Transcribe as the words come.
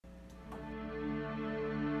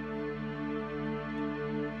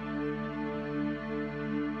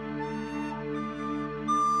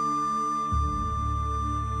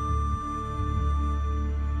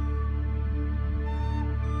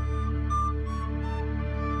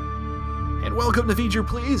And welcome to Feature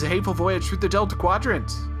Please, a hateful voyage through the Delta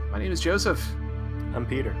Quadrant. My name is Joseph. I'm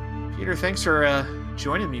Peter. Peter, thanks for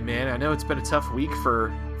joining me, man. I know it's been a tough week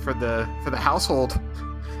for the household.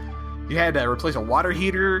 You had to replace a water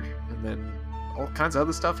heater, and then all kinds of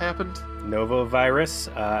other stuff happened.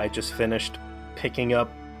 Novovirus. I just finished picking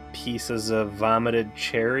up pieces of vomited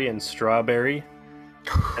cherry and strawberry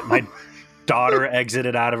that my daughter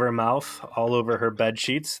exited out of her mouth all over her bed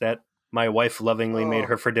sheets that my wife lovingly made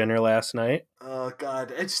her for dinner last night. Oh,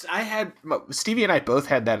 God. Stevie and I both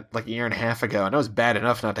had that like a year and a half ago, and it was bad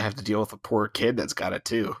enough not to have to deal with a poor kid that's got it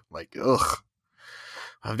too. Like, ugh.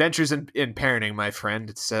 Adventures in parenting, my friend.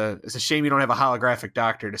 It's a shame you don't have a holographic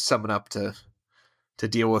doctor to summon up to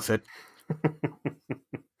deal with it.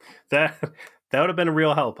 That would have been a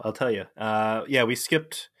real help, I'll tell you. We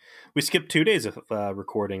skipped 2 days of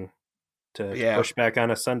recording to push back on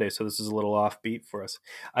a Sunday, so this is a little offbeat for us.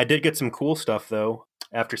 I did get some cool stuff, though.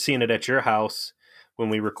 After seeing it at your house when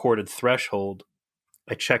we recorded Threshold,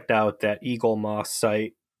 I checked out that Eagle Moss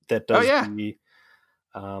site that does the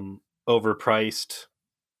overpriced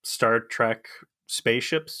Star Trek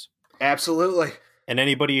spaceships. Absolutely. And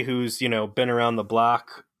anybody who's, been around the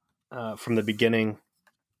block from the beginning,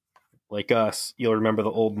 like us, you'll remember the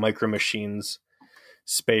old Micro Machines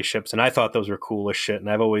spaceships, and I thought those were cool as shit. And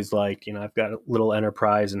I've always liked, I've got a little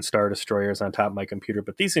Enterprise and Star Destroyers on top of my computer,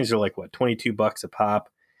 but these things are like what, $22 a pop.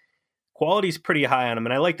 Quality's pretty high on them,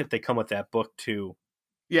 and I like that they come with that book too.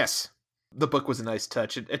 Yes, the book was a nice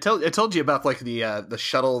touch. It told you about like the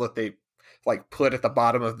shuttle that they like put at the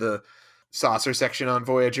bottom of the saucer section on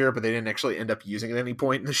Voyager, but they didn't actually end up using it at any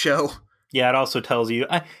point in the show. Yeah, it also tells you,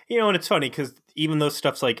 and it's funny because even though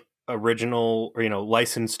stuff's like original or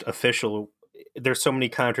licensed official, there's so many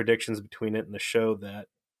contradictions between it and the show that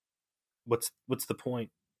what's the point?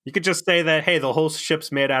 You could just say that, hey, the whole ship's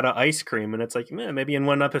made out of ice cream, and it's like, maybe in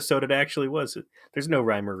one episode it actually was. There's no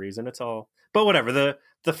rhyme or reason. It's all, but whatever.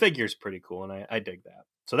 The figure's pretty cool, and I dig that.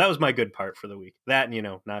 So that was my good part for the week. That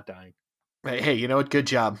and not dying. Hey, you know what? Good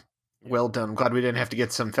job. Well done. I'm glad we didn't have to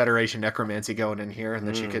get some Federation necromancy going in here, and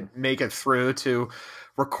that you could make it through to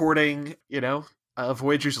recording,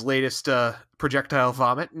 Voyager's latest projectile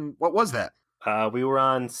vomit. And what was that? We were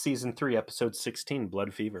on season 3, episode 16,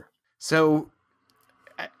 Blood Fever. So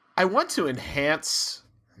I want to enhance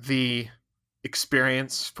the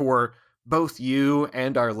experience for both you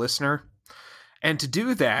and our listener. And to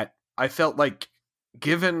do that, I felt like,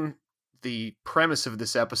 given the premise of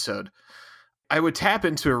this episode, I would tap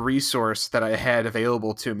into a resource that I had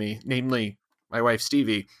available to me, namely my wife,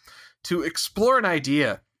 Stevie, to explore an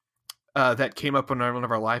idea that came up on one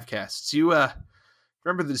of our live casts. You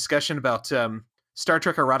remember the discussion about Star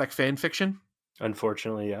Trek erotic fan fiction?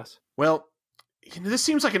 Unfortunately, yes. Well, this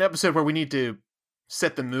seems like an episode where we need to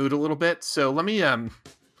set the mood a little bit. So let me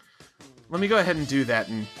go ahead and do that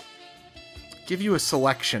and give you a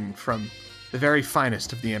selection from the very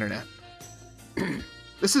finest of the internet.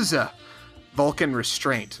 This is Vulcan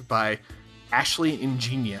Restraint by Ashley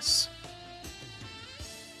Ingenious.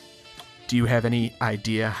 Do you have any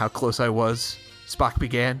idea how close I was? Spock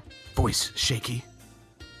began, voice shaky.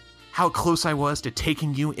 How close I was to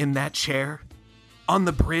taking you in that chair, on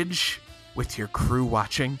the bridge, with your crew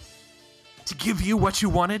watching, to give you what you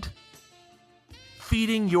wanted,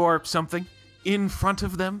 feeding your something in front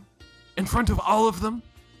of them, in front of all of them,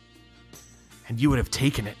 and you would have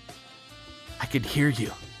taken it. I could hear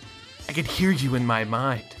you. I could hear you in my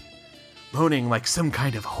mind, moaning like some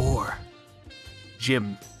kind of whore.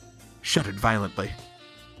 Jim shuddered violently.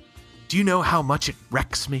 Do you know how much it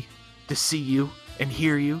wrecks me to see you and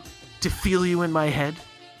hear you, to feel you in my head,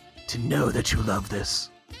 to know that you love this?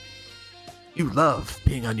 You love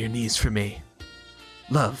being on your knees for me.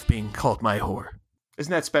 Love being called my whore.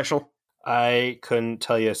 Isn't that special? I couldn't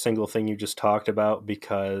tell you a single thing you just talked about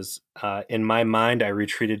because in my mind I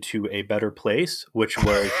retreated to a better place, which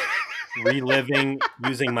was reliving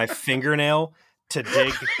using my fingernail to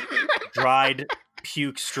dig dried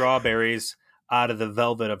puke strawberries out of the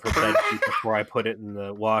velvet of her bed sheet before I put it in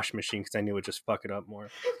the wash machine because I knew it would just fuck it up more.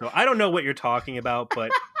 So I don't know what you're talking about,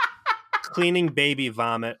 but cleaning baby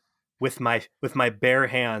vomit with my bare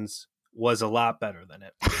hands was a lot better than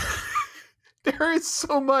it. There is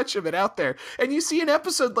so much of it out there. And you see an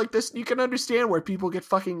episode like this, you can understand where people get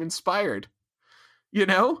fucking inspired.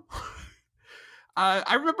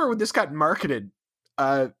 I remember when this got marketed,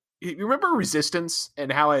 you remember Resistance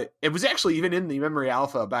and how it was actually even in the Memory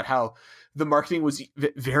Alpha about how the marketing was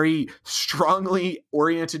very strongly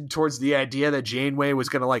oriented towards the idea that Janeway was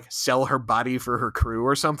going to like sell her body for her crew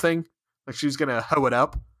or something. Like she was going to hoe it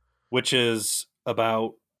up. Which is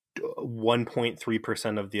about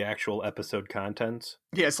 1.3% of the actual episode contents.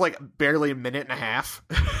 Yeah, it's like barely a minute and a half.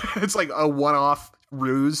 It's like a one-off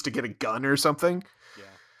ruse to get a gun or something. Yeah.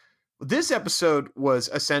 This episode was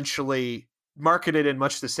essentially marketed in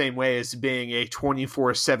much the same way as being a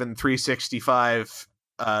 24/7 365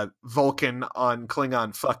 Vulcan on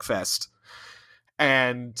Klingon fuckfest.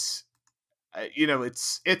 And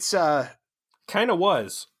it's kind of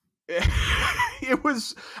was. It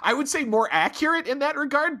was, I would say, more accurate in that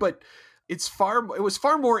regard, but it was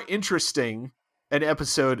far more interesting an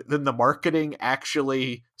episode than the marketing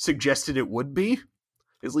actually suggested it would be,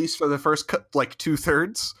 at least for the first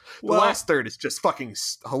 2/3. The last third is just fucking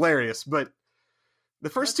hilarious, but the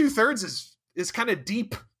first 2/3 is kind of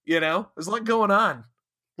deep. There's a lot going on.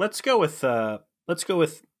 Let's go with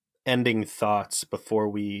ending thoughts before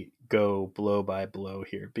we go blow by blow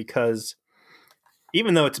here, because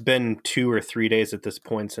even though it's been 2 or 3 days at this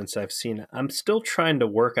point since I've seen it, I'm still trying to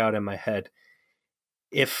work out in my head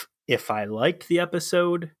if I liked the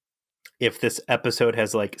episode, if this episode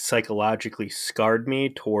has psychologically scarred me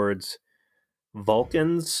towards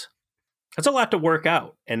Vulcans. That's a lot to work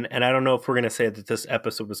out. And I don't know if we're going to say that this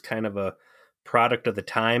episode was kind of a product of the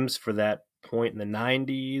times for that point in the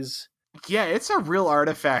 90s. Yeah, it's a real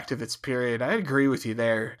artifact of its period. I agree with you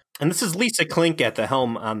there. And this is Lisa Klink at the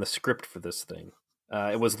helm on the script for this thing.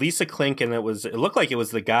 It was Lisa Klink, and it looked like it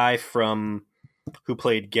was the guy who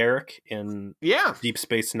played Garak in Deep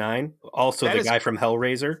Space Nine. Also the guy from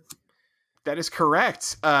Hellraiser. That is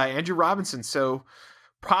correct. Andrew Robinson. So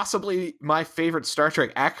possibly my favorite Star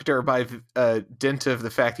Trek actor by dint of the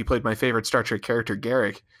fact he played my favorite Star Trek character,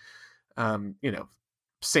 Garak.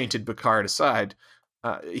 Sainted Picard aside.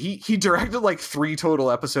 He directed 3 total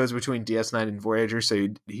episodes between DS9 and Voyager, so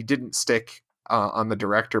he didn't stick on the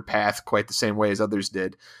director path quite the same way as others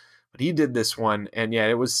did. But he did this one, and yeah,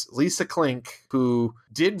 it was Lisa Klink who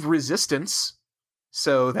did Resistance,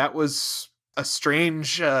 so that was a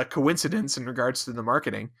strange coincidence in regards to the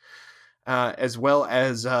marketing, as well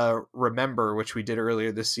as Remember, which we did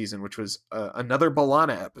earlier this season, which was another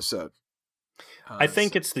B'Elanna episode. I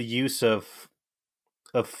think it's the use of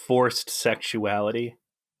forced sexuality,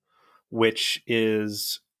 which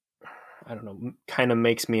is, I don't know, kind of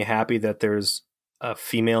makes me happy that there's a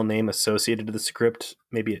female name associated to the script.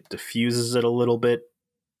 Maybe it diffuses it a little bit.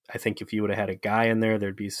 I think if you would have had a guy in there,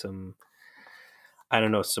 there'd be some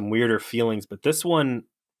weirder feelings. But this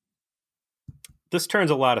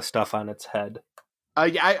turns a lot of stuff on its head.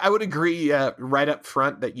 I would agree right up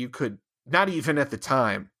front that you could, not even at the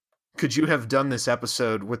time, could you have done this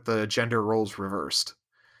episode with the gender roles reversed?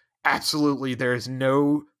 Absolutely, there is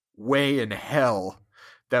no way in hell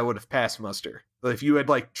that would have passed muster. If you had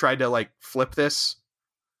tried to flip this,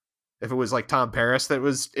 if it was Tom Paris that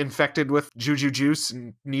was infected with juju juice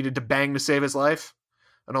and needed to bang to save his life,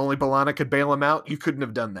 and only B'Elanna could bail him out, you couldn't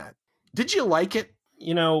have done that. Did you like it?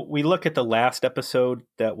 We look at the last episode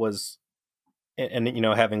that was, and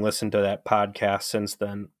having listened to that podcast since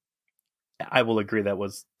then, I will agree that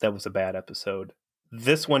was a bad episode.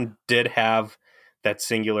 This one did have that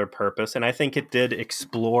singular purpose, and I think it did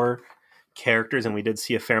explore characters, and we did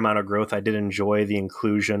see a fair amount of growth. I did enjoy the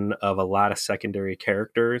inclusion of a lot of secondary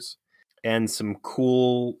characters and some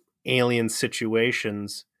cool alien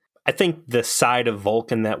situations. I think the side of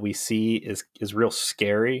Vulcan that we see is real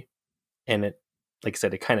scary, and it, like I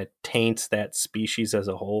said, it kind of taints that species as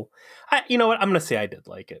a whole. You know what? I'm going to say I did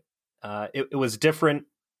like it. It was different.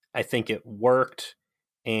 I think it worked,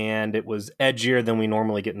 and it was edgier than we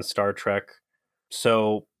normally get in Star Trek.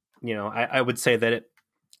 So, I would say that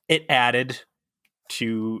it added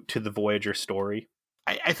to the Voyager story.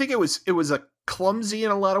 I think it was a clumsy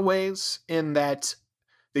in a lot of ways, in that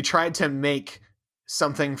they tried to make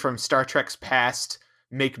something from Star Trek's past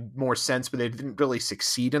make more sense, but they didn't really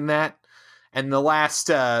succeed in that. And the last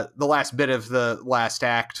bit of the last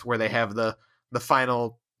act, where they have the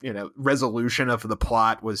final resolution of the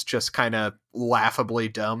plot, was just kind of laughably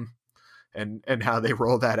dumb, and how they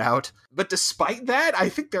roll that out. But despite that, I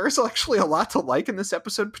think there's actually a lot to like in this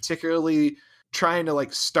episode, particularly trying to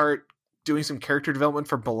start doing some character development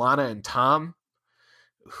for B'Elanna and Tom,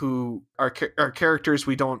 who are characters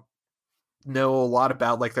we don't know a lot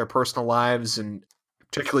about, their personal lives, and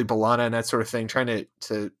particularly B'Elanna and that sort of thing, trying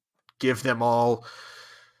to give them all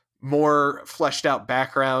more fleshed out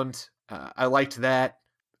background. I liked that.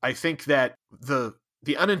 I think that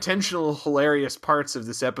the unintentional hilarious parts of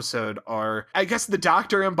this episode are, I guess the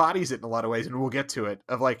Doctor embodies it in a lot of ways, and we'll get to it,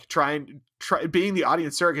 of trying being the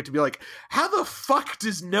audience surrogate to be how the fuck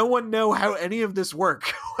does no one know how any of this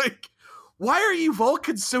work? why are you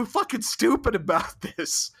Vulcans so fucking stupid about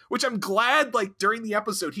this? Which I'm glad, like, during the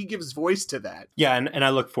episode, he gives voice to that. Yeah, and I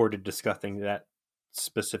look forward to discussing that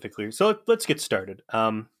specifically. So let's get started.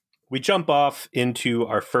 We jump off into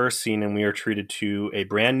our first scene, and we are treated to a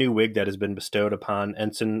brand new wig that has been bestowed upon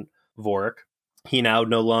Ensign Vorik. He now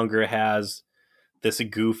no longer has this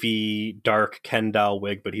goofy, dark Ken doll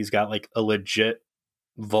wig, but he's got like a legit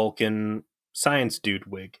Vulcan science dude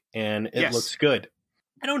wig, and it looks good.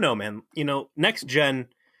 I don't know, man. You know, Next Gen,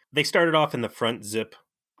 they started off in the front zip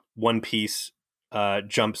one-piece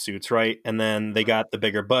jumpsuits, right? And then they got the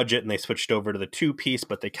bigger budget and they switched over to the two-piece,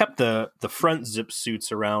 but they kept the front zip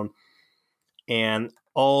suits around, and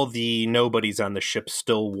all the nobodies on the ship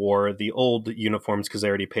still wore the old uniforms because they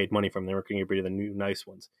already paid money from them. They were going to be the new nice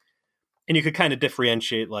ones. And you could kind of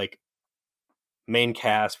differentiate like main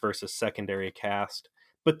cast versus secondary cast.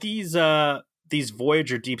 But these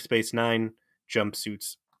Voyager Deep Space Nine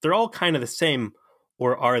jumpsuits, they're all kind of the same,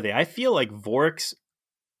 or are they? I feel like Vorik's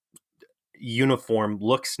uniform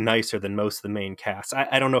looks nicer than most of the main cast.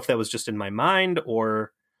 I don't know if that was just in my mind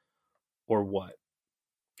or what.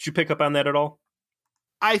 Did you pick up on that at all?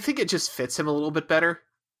 I think it just fits him a little bit better.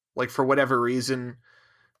 Like, for whatever reason,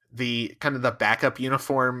 the kind of the backup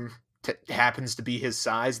uniform happens to be his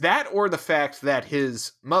size. That, or the fact that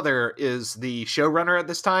his mother is the showrunner at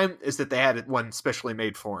this time, is that they had one specially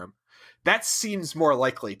made for him. That seems more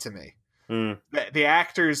likely to me. The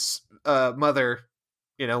actor's mother,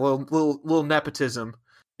 you know, little nepotism,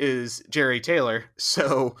 is Jerry Taylor.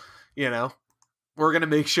 So, you know, we're gonna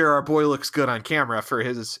make sure our boy looks good on camera for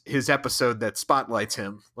his episode that spotlights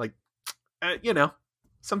him. Like, you know,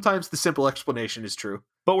 sometimes the simple explanation is true.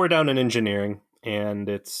 But we're down in engineering, and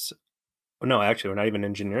no, actually, we're not even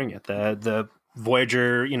engineering yet. The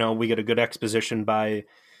Voyager, you know, we get a good exposition by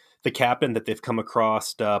the captain that they've come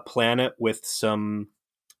across a planet with some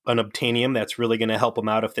unobtainium that's really going to help them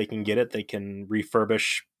out if they can get it. They can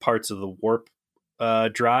refurbish parts of the warp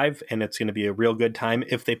drive, and it's going to be a real good time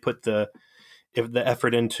if they put the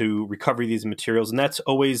effort into recovery these materials. And that's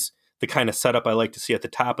always the kind of setup I like to see at the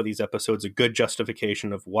top of these episodes, a good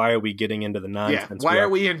justification of why are we getting into the nonsense. Why are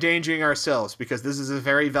we endangering ourselves? Because this is a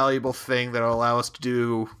very valuable thing that will allow us to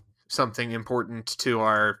do something important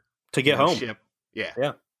to get home ship.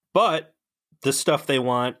 Yeah. But the stuff they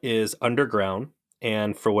want is underground,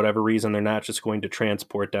 and for whatever reason, they're not just going to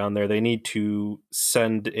transport down there. They need to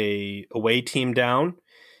send a away team down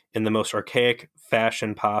in the most archaic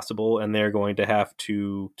fashion possible, and they're going to have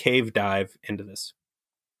to cave dive into this.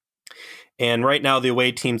 And right now, the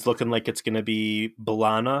away team's looking like it's going to be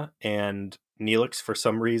B'Elanna and Neelix for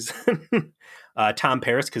some reason. Tom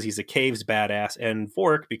Paris, because he's a caves badass, and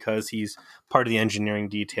Vorik, because he's part of the engineering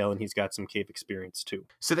detail and he's got some cave experience too.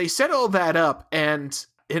 So they set all that up, and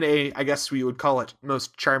in a, I guess we would call it,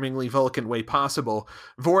 most charmingly Vulcan way possible,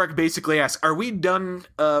 Vorik basically asks, are we done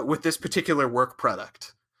with this particular work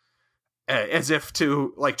product? As if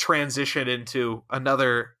to, like, transition into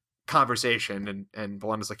another conversation, and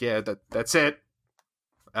B'Elanna's like, yeah, that's it.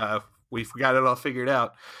 We've got it all figured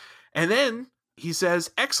out. And then he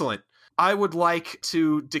says, excellent. I would like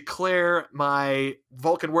to declare my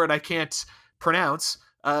Vulcan word I can't pronounce,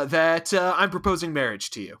 that I'm proposing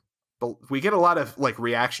marriage to you. But we get a lot of, like,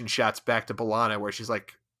 reaction shots back to B'Elanna where she's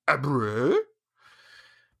like, Abreu?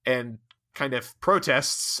 And kind of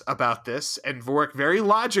protests about this, and Vorik very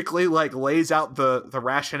logically, like, lays out the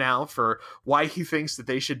rationale for why he thinks that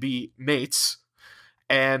they should be mates,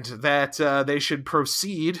 and that they should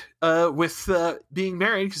proceed with being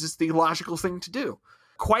married because it's the logical thing to do.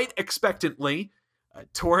 Quite expectantly,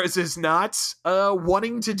 Torres is not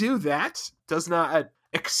wanting to do that, does not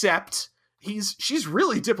accept. She's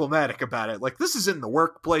really diplomatic about it. Like, this is in the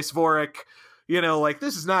workplace, Vorik. You know, like,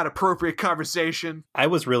 this is not appropriate conversation. I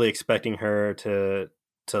was really expecting her to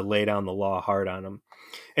lay down the law hard on him.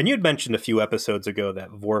 And you had mentioned a few episodes ago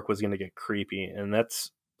that Vorik was going to get creepy, and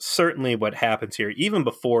that's certainly what happens here, even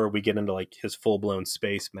before we get into, like, his full-blown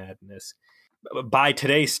space madness. By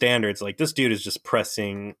today's standards, like, this dude is just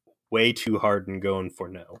pressing way too hard and going for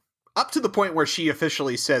no. Up to the point where she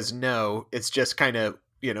officially says no, it's just kind of,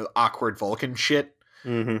 you know, awkward Vulcan shit.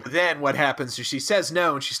 Mm-hmm. Then what happens is she says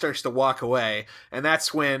no and she starts to walk away, and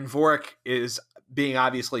that's when Vorik is being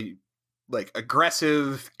obviously, like,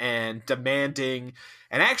 aggressive and demanding,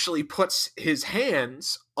 and actually puts his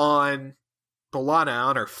hands on B'Elanna,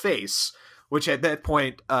 on her face, which at that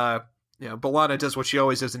point, you know, B'Elanna does what she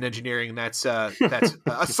always does in engineering, and that's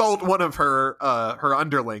assault one of her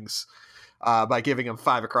underlings by giving him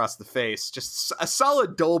 5 across the face. Just a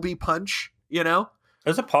solid Dolby punch, you know? It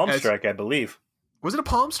was a palm strike, I believe. Was it a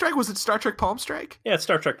palm strike? Was it Star Trek Palm Strike? Yeah, it's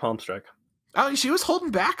Star Trek Palm Strike. Oh, she was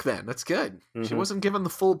holding back then. That's good. She Mhm. wasn't given the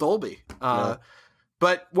full Dolby. No.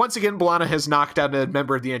 But once again, B'Elanna has knocked out a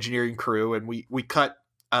member of the engineering crew, and we cut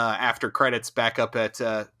after credits back up at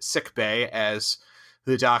sick bay as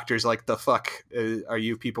the doctor's like, the fuck are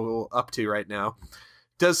you people up to right now?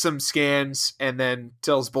 Does some scans and then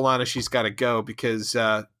tells B'Elanna she's got to go because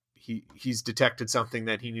he's detected something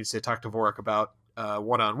that he needs to talk to Vorik about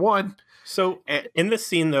one-on-one. So in this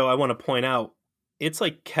scene, though, I want to point out, it's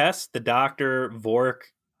like Kes, the doctor, Vorik,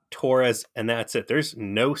 Torres, and that's it. There's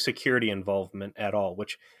no security involvement at all,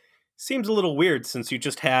 which seems a little weird since you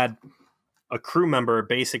just had a crew member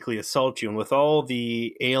basically assault you. And with all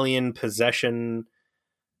the alien possession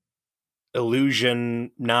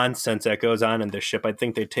illusion nonsense that goes on in this ship, I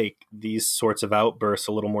think they take these sorts of outbursts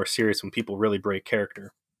a little more serious when people really break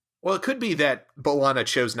character. Well, it could be that B'Elanna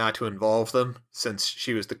chose not to involve them since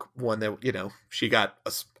she was the one that, she got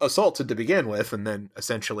assaulted to begin with and then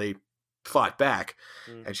essentially fought back.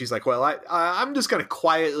 And she's like, well, I'm just going to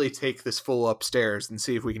quietly take this fool upstairs and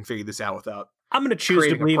see if we can figure this out without. I'm going to choose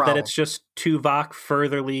to believe that it's just Tuvok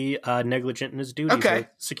furtherly negligent in his duties. Okay,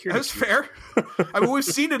 security. That's fair. I mean, we've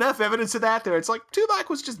seen enough evidence of that there. It's like Tuvok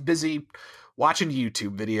was just busy watching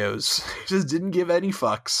YouTube videos. He just didn't give any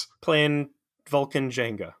fucks. Playing Vulcan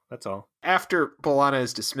Jenga, that's all. After B'Elanna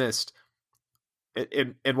is dismissed,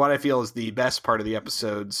 in what I feel is the best part of the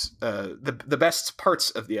episodes, the best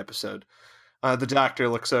parts of the episode, the doctor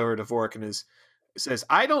looks over to Vorik and says,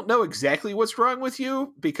 I don't know exactly what's wrong with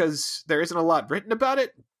you because there isn't a lot written about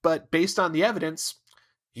it, but based on the evidence,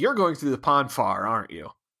 you're going through the pond far, aren't you?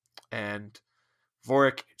 And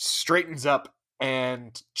Vorik straightens up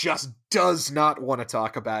and just does not want to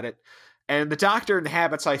talk about it. And the doctor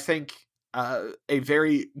inhabits, I think, a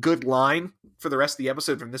very good line for the rest of the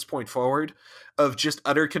episode from this point forward of just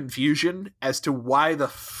utter confusion as to why the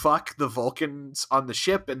fuck the Vulcans on the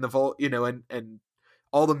ship and and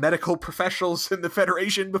all the medical professionals in the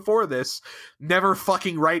Federation before this never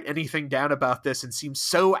fucking write anything down about this and seem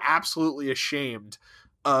so absolutely ashamed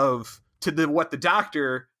of what the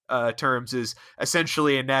doctor terms is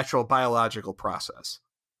essentially a natural biological process.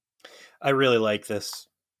 I really like this.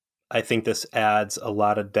 I think this adds a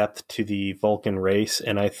lot of depth to the Vulcan race,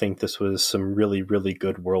 and I think this was some really, really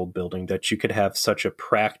good world building, that you could have such a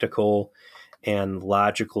practical and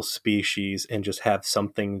logical species and just have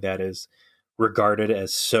something that is regarded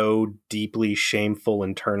as so deeply shameful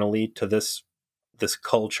internally to this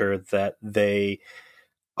culture that they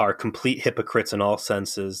are complete hypocrites in all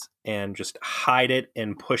senses and just hide it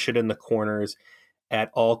and push it in the corners at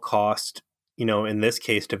all cost. In this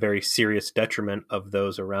case, to very serious detriment of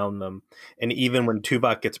those around them. And even when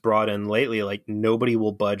Tuvok gets brought in lately, like, nobody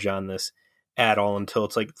will budge on this at all until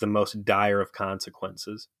it's like the most dire of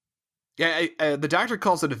consequences. Yeah, the doctor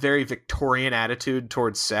calls it a very Victorian attitude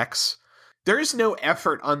towards sex. There is no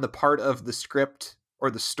effort on the part of the script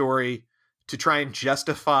or the story to try and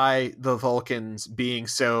justify the Vulcans being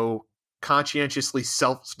so conscientiously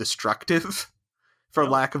self-destructive, for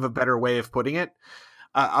lack of a better way of putting it,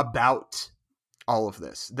 about all of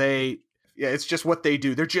this. It's just what they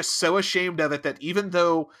do. They're just so ashamed of it that even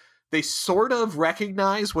though they sort of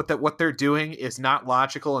recognize what they're doing is not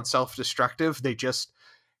logical and self-destructive, they just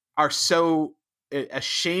are so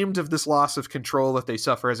ashamed of this loss of control that they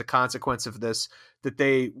suffer as a consequence of this that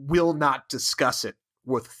they will not discuss it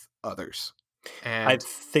with others. And I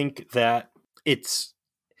think that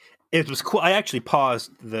it was cool. I actually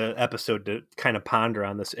paused the episode to kind of ponder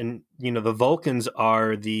on this. And, the Vulcans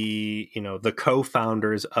are the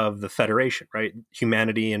co-founders of the Federation, right?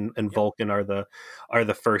 Humanity and Vulcan are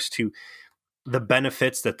the first two. The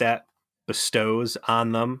benefits that bestows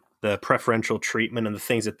on them, the preferential treatment and the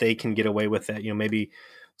things that they can get away with that, maybe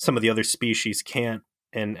some of the other species can't.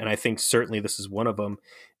 And I think certainly this is one of them.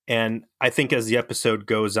 And I think as the episode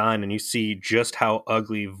goes on and you see just how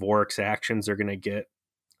ugly Vorik's actions are going to get,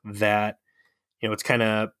 that it's kind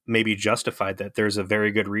of maybe justified that there's a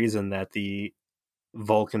very good reason that the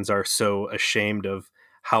Vulcans are so ashamed of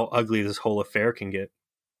how ugly this whole affair can get.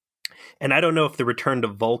 And I don't know if the return to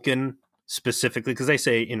Vulcan specifically, because they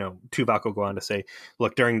say, Tuvok will go on to say,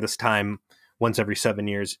 look, during this time, once every 7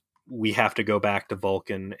 years, we have to go back to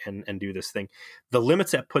Vulcan and do this thing. The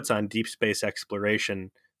limits that puts on deep space exploration,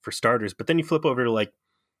 for starters, but then you flip over to like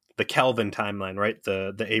the Kelvin timeline, right?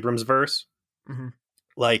 The Abrams verse. Mm-hmm.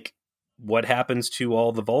 Like, what happens to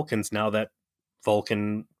all the Vulcans now that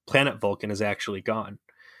planet Vulcan is actually gone?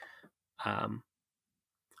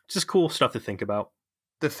 Just cool stuff to think about.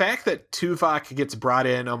 The fact that Tuvok gets brought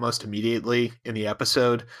in almost immediately in the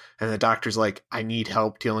episode, and the doctor's like, I need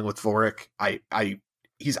help dealing with Vorik.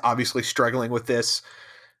 He's obviously struggling with this.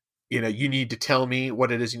 you need to tell me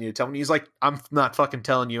what it is you need to tell me. He's like, I'm not fucking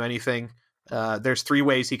telling you anything. There's 3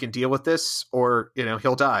 ways he can deal with this, or,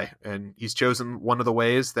 he'll die. And he's chosen one of the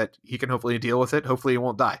ways that he can hopefully deal with it. Hopefully he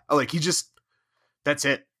won't die. That's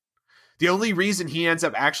it. The only reason he ends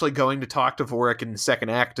up actually going to talk to Vorik in the second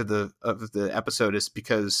act of the episode is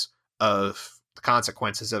because of the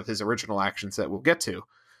consequences of his original actions that we'll get to.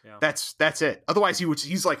 Yeah. That's it. Otherwise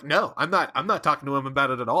he's like, no, I'm not talking to him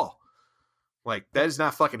about it at all. Like, that is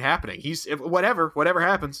not fucking happening. Whatever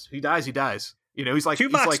happens, he dies. He's like,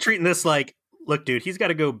 Tuvok's treating this like, look, dude, he's got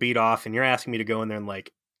to go beat off, and you're asking me to go in there and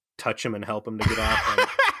like touch him and help him to get off. Like,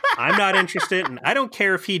 I'm not interested, and I don't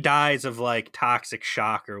care if he dies of like toxic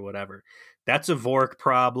shock or whatever. That's a Vorik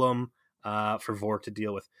problem for Vorik to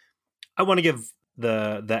deal with. I want to give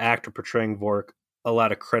the actor portraying Vorik a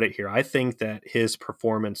lot of credit here. I think that his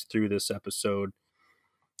performance through this episode,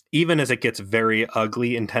 even as it gets very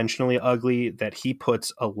ugly, intentionally ugly, that he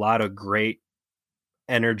puts a lot of great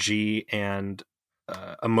energy and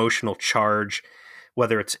emotional charge,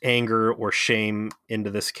 whether it's anger or shame,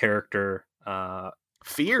 into this character.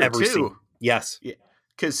 Fear, too. Scene. Yes.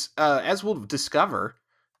 Because as we'll discover,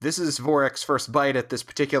 this is Vorik's first bite at this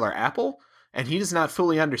particular apple, and he does not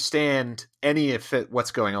fully understand any of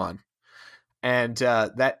what's going on. And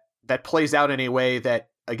that plays out in a way that,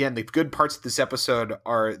 again, the good parts of this episode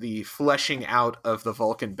are the fleshing out of the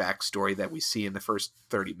Vulcan backstory that we see in the first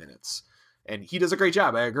 30 minutes. And he does a great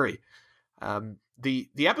job, I agree.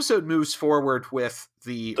 The episode moves forward with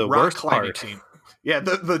the rock climbing team. Yeah,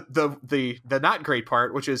 the not great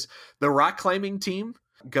part, which is the rock climbing team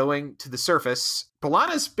going to the surface.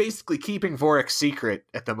 B'Elanna's basically keeping Vorik's secret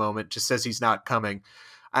at the moment, just says he's not coming.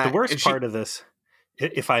 The worst part of this,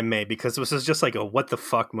 if I may, because this is just like a what the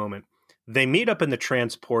fuck moment. They meet up in the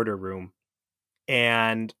transporter room,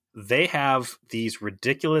 and they have these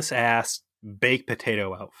ridiculous ass baked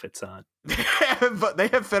potato outfits on. But they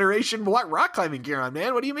have Federation rock climbing gear on,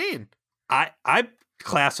 man. What do you mean? I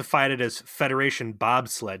classified it as Federation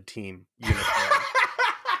bobsled team uniform.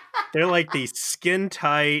 They're like these skin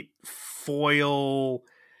tight foil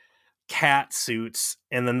cat suits,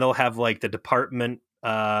 and then they'll have like the department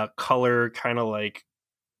color kind of like,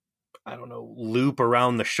 I don't know, loop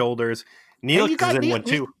around the shoulders. Neelix is in one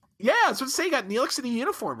too. Yeah, I was going to say, you got Neelix in a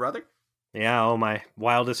uniform, brother. Yeah, oh, my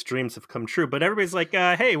wildest dreams have come true. But everybody's like,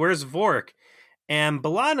 hey, where's Vorik? And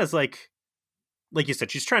B'Elanna's like you said,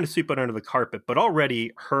 she's trying to sweep it under the carpet, but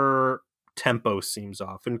already her tempo seems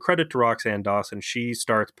off. And credit to Roxann Dawson, she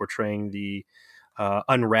starts portraying the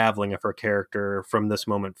unraveling of her character from this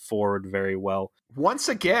moment forward very well. Once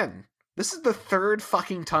again, this is the 3rd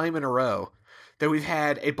fucking time in a row that we've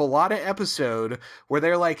had a B'Elanna episode where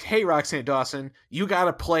they're like, hey, Roxann Dawson, you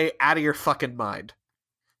gotta play out of your fucking mind.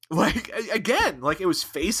 Like, again, like it was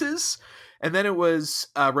Faces, and then it was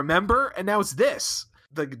Remember, and now it's this.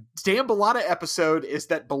 The damn B'Elanna episode is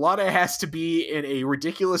that B'Elanna has to be in a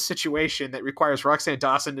ridiculous situation that requires Roxann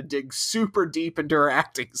Dawson to dig super deep into her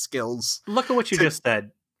acting skills. Look at what you just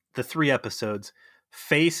said. The 3 episodes.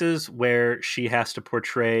 Faces, where she has to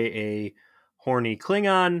portray a horny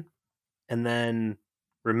Klingon, and then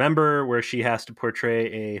Remember, where she has to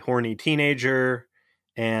portray a horny teenager,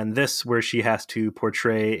 and this, where she has to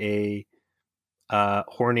portray a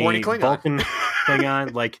horny Klingon. Vulcan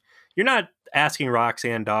Klingon. Like, you're not asking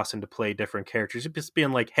Roxann Dawson to play different characters. You're just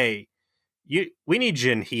being like, hey, we need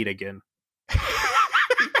Jin Heat again.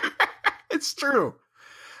 It's true.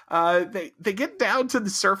 They get down to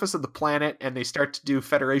the surface of the planet, and they start to do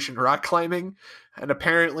Federation rock climbing. And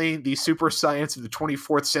apparently the super science of the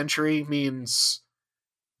 24th century means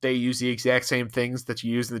they use the exact same things that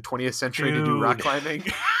you use in the 20th century to do rock climbing.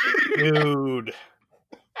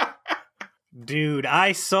 Dude,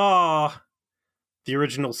 I saw the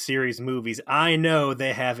original series movies. I know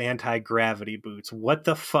they have anti-gravity boots. What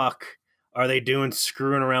the fuck are they doing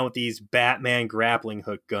screwing around with these Batman grappling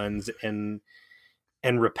hook guns and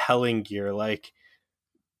rappelling gear? Like,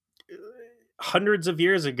 hundreds of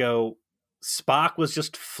years ago, Spock was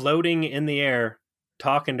just floating in the air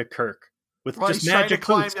talking to Kirk with just magic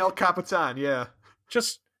boots. El Capitan, yeah.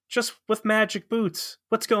 Just with magic boots.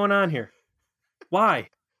 What's going on here? Why?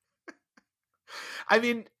 I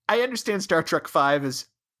mean, I understand Star Trek V is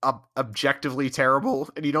objectively terrible,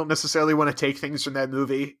 and you don't necessarily want to take things from that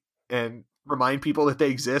movie and remind people that they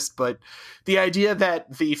exist, but the idea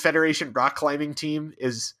that the Federation rock climbing team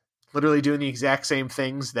is literally doing the exact same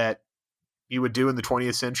things that you would do in the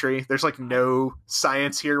 20th century, there's like no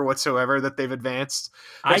science here whatsoever that they've advanced.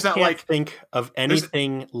 There's I can't think of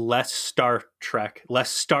anything less Star Trek,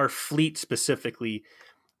 less Starfleet specifically,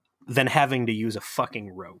 than having to use a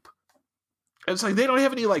fucking rope. It's like they don't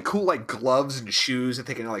have any like cool like gloves and shoes and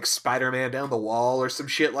thinking like Spider-Man down the wall or some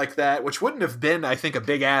shit like that, which wouldn't have been, I think, a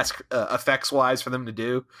big ass effects wise for them to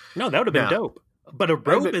do. No, that would have been No. dope. But a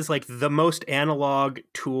rope is like the most analog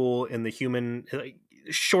tool in the human, like,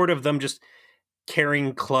 short of them just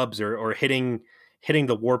carrying clubs or hitting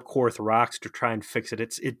the warp core with rocks to try and fix it.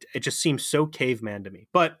 It just seems so caveman to me.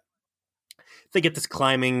 But they get this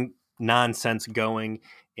climbing nonsense going,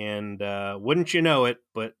 and wouldn't you know it,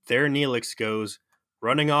 but there Neelix goes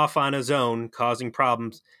running off on his own, causing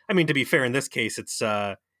problems. I mean, to be fair, in this case, it's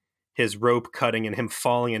his rope cutting and him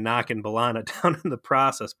falling and knocking B'Elanna down in the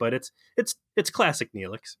process. But it's classic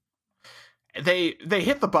Neelix. They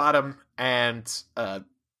hit the bottom, and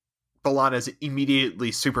B'Elanna's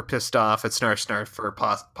immediately super pissed off at Snarf Snarf for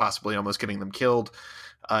possibly almost getting them killed.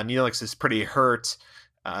 Neelix is pretty hurt.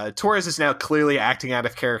 Torres is now clearly acting out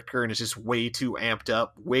of character and is just way too amped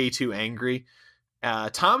up, way too angry.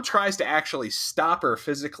 Tom tries to actually stop her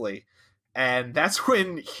physically, and that's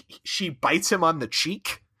when she bites him on the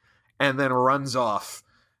cheek and then runs off.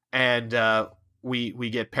 And we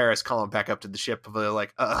get Paris calling back up to the ship. They're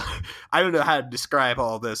like, I don't know how to describe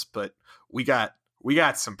all this, but we got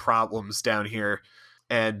some problems down here.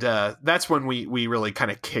 And that's when we really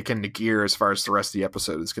kind of kick into gear as far as the rest of the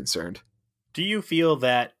episode is concerned. Do you feel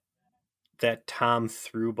that Tom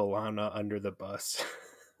threw B'Elanna under the bus?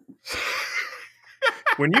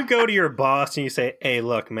 When you go to your boss and you say, "Hey,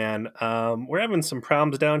 look, man, we're having some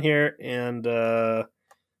problems down here, and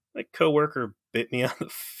my coworker bit me on the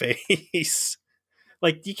face,"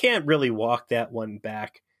 like, you can't really walk that one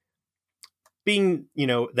back. Being,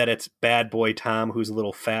 that it's bad boy Tom who's a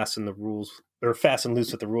little fast in the rules, or fast and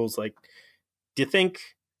loose with the rules. Like, do you think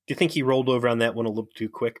he rolled over on that one a little too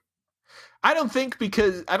quick? I don't think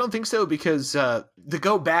so because to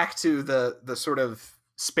go back to the sort of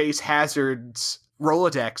space hazards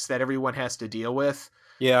Rolodex that everyone has to deal with.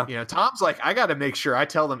 Yeah. Tom's like, I got to make sure I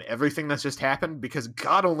tell them everything that's just happened because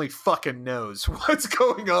God only fucking knows what's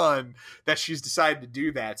going on that she's decided to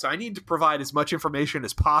do that. So I need to provide as much information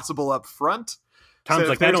as possible up front. Tom's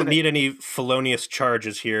like, I don't need any felonious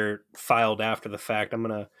charges here filed after the fact. I'm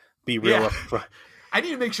going to be real up front. I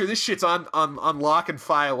need to make sure this shit's on lock and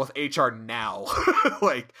file with HR now.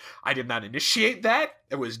 Like, I did not initiate that.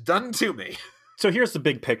 It was done to me. So here's the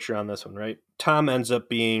big picture on this one, right? Tom ends up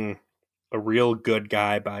being a real good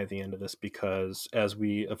guy by the end of this because, as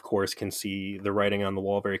we, of course, can see the writing on the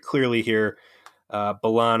wall very clearly here,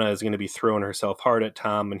 B'Elanna is going to be throwing herself hard at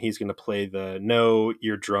Tom, and he's going to play the, no,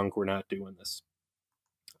 you're drunk, we're not doing this.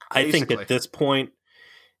 Basically. I think at this point,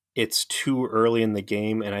 it's too early in the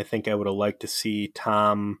game, and I think I would have liked to see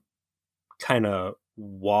Tom kind of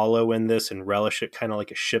wallow in this and relish it kind of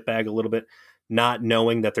like a shitbag a little bit, not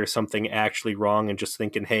knowing that there's something actually wrong and just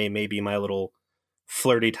thinking, hey, maybe my little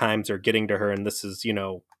flirty times are getting to her and this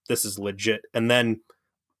is legit. And then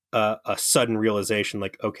a sudden realization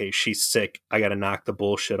like, okay, she's sick. I got to knock the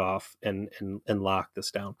bullshit off and lock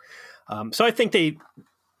this down. So I think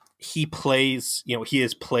he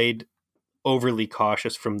has played overly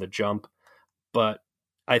cautious from the jump, but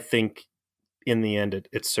I think in the end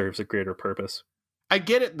it serves a greater purpose. I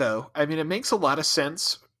get it though. I mean, it makes a lot of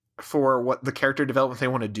sense for what the character development they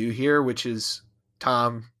want to do here, which is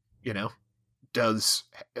Tom,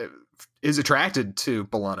 is attracted to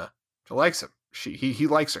B'Elanna. She likes him. He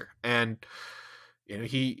likes her, and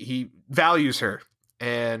he values her.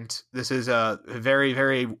 And this is a very,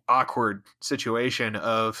 very awkward situation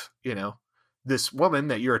of this woman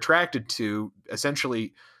that you're attracted to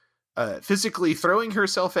essentially physically throwing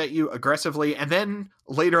herself at you aggressively, and then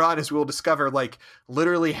later on, as we'll discover, like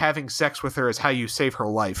literally having sex with her is how you save her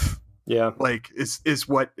life. Yeah, like is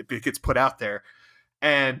what gets put out there,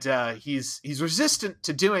 and he's resistant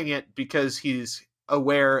to doing it because he's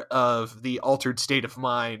aware of the altered state of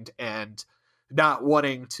mind and not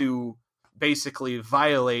wanting to basically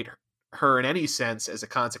violate her in any sense as a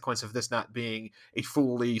consequence of this not being a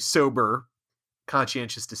fully sober,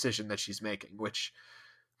 conscientious decision that she's making, which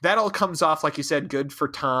that all comes off, like you said, good for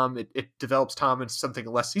Tom. It develops Tom into something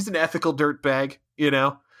less. He's an ethical dirtbag,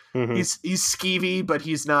 Mm-hmm. He's skeevy, but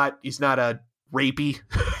he's not a rapey.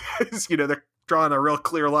 They're drawing a real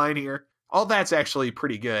clear line here. All that's actually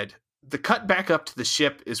pretty good. The cut back up to the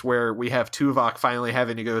ship is where we have Tuvok finally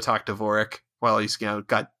having to go talk to Vorik while he's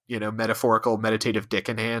got metaphorical meditative dick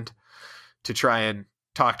in hand to try and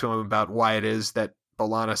talk to him about why it is that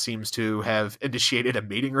B'Elanna seems to have initiated a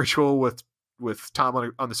mating ritual with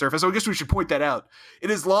Tom on the surface. So I guess we should point that out. It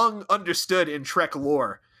is long understood in Trek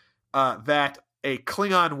lore that a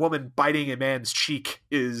Klingon woman biting a man's cheek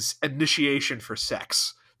is initiation for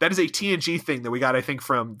sex. That is a TNG thing that we got, I think,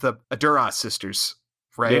 from the Duras sisters,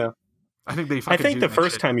 right? Yeah. I think they I fucking think do the that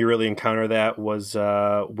first shit. time you really encounter that was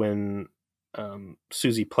when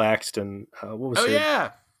Susie Plaxton, what was Oh her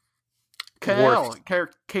yeah, Worf?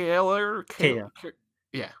 KL,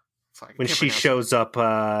 yeah. Fuck, I When can't she pronounce it. shows up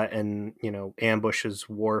and ambushes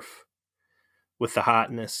Worf with the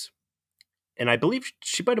hotness, and I believe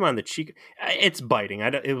she bit him on the cheek. It's biting.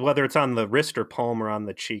 Whether it's on the wrist or palm or on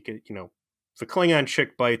the cheek. If the Klingon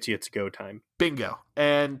chick bites you, it's go time. Bingo.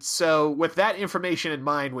 And so, with that information in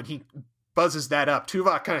mind, when he buzzes that up,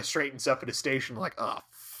 Tuvok kind of straightens up at his station, like, oh,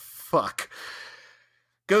 fuck.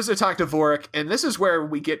 Goes to talk to Vorik, and this is where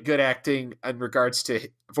we get good acting in regards to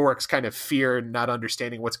Vorik's kind of fear and not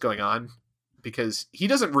understanding what's going on, because he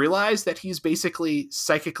doesn't realize that he's basically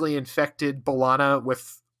psychically infected B'Elanna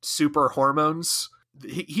with super hormones.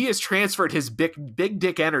 He has transferred his big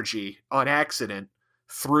dick energy on accident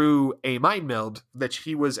through a mind meld that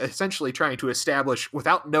he was essentially trying to establish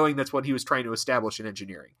without knowing that's what he was trying to establish in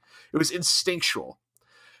engineering. It was instinctual.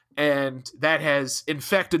 And that has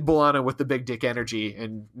infected B'Elanna with the big dick energy,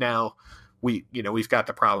 and now we've got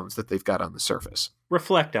the problems that they've got on the surface.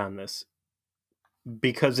 Reflect on this,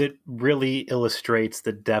 because it really illustrates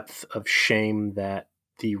the depth of shame that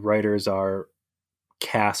the writers are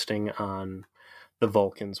casting on the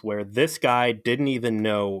Vulcans, where this guy didn't even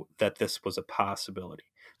know that this was a possibility.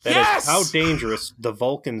 That is how dangerous the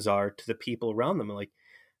Vulcans are to the people around them. Like,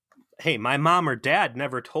 hey, my mom or dad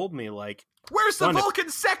never told me, like, where's the Vulcan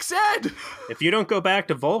sex ed? If you don't go back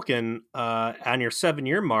to Vulcan on your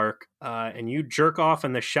 7-year mark and you jerk off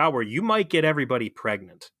in the shower, you might get everybody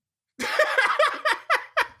pregnant.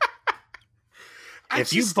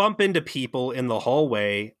 If you bump into people in the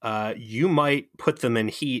hallway, you might put them in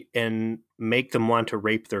heat and make them want to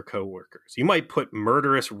rape their coworkers. You might put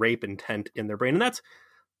murderous rape intent in their brain. And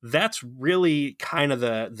that's really kind of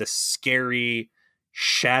the scary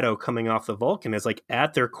shadow coming off the Vulcan, is like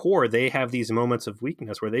at their core, they have these moments of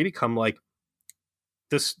weakness where they become like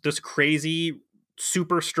this crazy,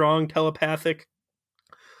 super strong telepathic,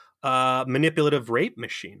 manipulative rape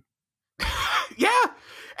machine. Yeah.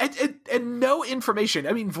 And no information.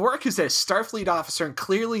 I mean, Vorik is a Starfleet officer and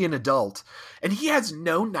clearly an adult, and he has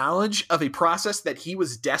no knowledge of a process that he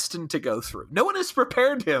was destined to go through. No one has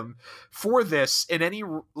prepared him for this in any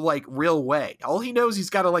like real way. All he knows, he's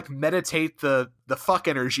got to like meditate the fuck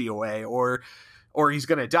energy away, or he's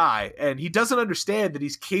gonna die. And he doesn't understand that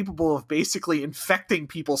he's capable of basically infecting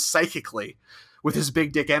people psychically with his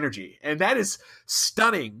big dick energy, and that is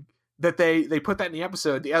stunning. That they put that in the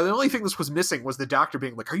episode. The only thing this was missing was the doctor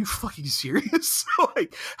being like, "Are you fucking serious?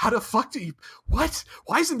 Like, how the fuck do you? What?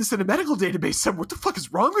 Why isn't this in a medical database somewhere? What the fuck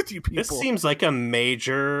is wrong with you people?" This seems like a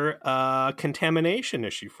major contamination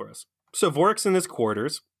issue for us. So Vorik's in his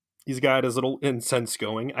quarters. He's got his little incense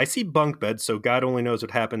going. I see bunk beds, so God only knows what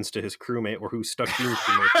happens to his crewmate or who stuck Dean's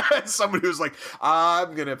crewmate. Someone who's like,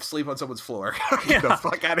 I'm gonna sleep on someone's floor. Get the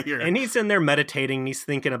fuck out of here. And he's in there meditating. And he's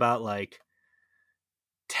thinking about like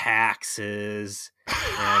taxes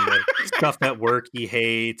and stuff at work he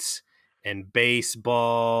hates, and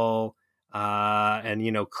baseball,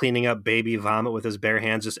 and cleaning up baby vomit with his bare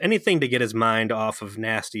hands, just anything to get his mind off of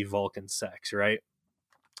nasty Vulcan sex, right?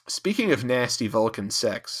 Speaking of nasty Vulcan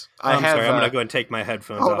sex, I'm sorry, I'm gonna go and take my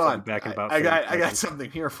headphones off. Hold on, back in about I got something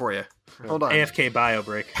here for you. Hold on. AFK bio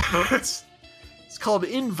break. It's called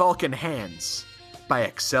In Vulcan Hands by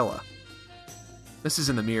Excella. This is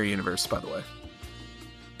in the Mirror universe, by the way.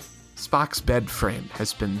 Spock's bed frame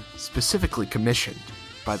has been specifically commissioned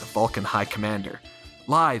by the Vulcan High Commander,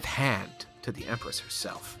 live hand to the Empress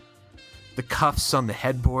herself. The cuffs on the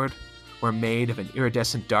headboard were made of an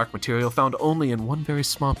iridescent dark material found only in one very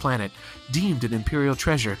small planet, deemed an Imperial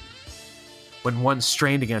treasure. When one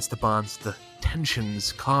strained against the bonds, the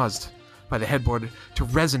tensions caused by the headboard to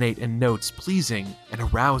resonate in notes pleasing and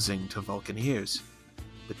arousing to Vulcan ears,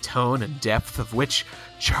 the tone and depth of which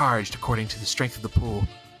charged according to the strength of the pull.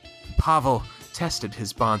 Pavel tested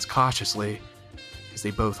his bonds cautiously as they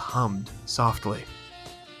both hummed softly.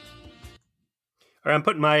 All right, I'm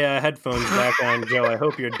putting my headphones back on, Joe. I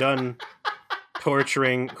hope you're done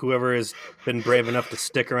torturing whoever has been brave enough to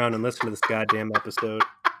stick around and listen to this goddamn episode.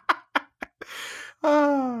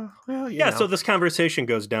 Well, you know. So this conversation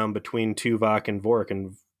goes down between Tuvok and Vorik,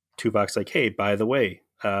 and Tuvok's like, hey, by the way,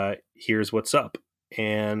 here's what's up.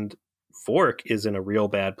 And Vorik is in a real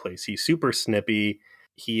bad place. He's super snippy.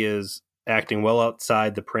 He is acting well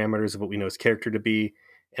outside the parameters of what we know his character to be.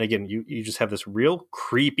 And again, you just have this real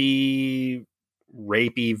creepy,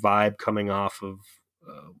 rapey vibe coming off of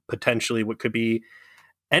potentially what could be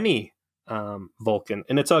any Vulcan.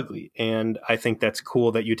 And it's ugly. And I think that's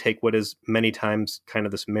cool that you take what is many times kind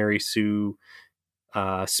of this Mary Sue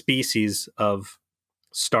species of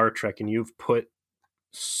Star Trek, and you've put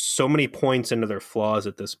so many points into their flaws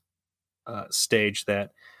at this stage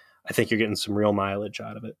that I think you're getting some real mileage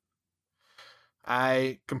out of it.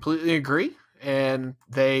 I completely agree. And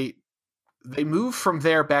they move from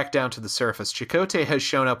there back down to the surface. Chakotay has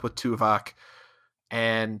shown up with Tuvok,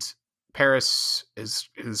 and Paris is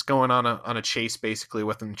going on a chase basically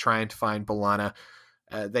with them, trying to find B'Elanna.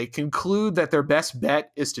 They conclude that their best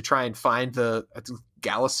bet is to try and find the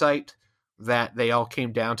Gallicite that they all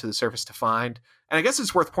came down to the surface to find. And I guess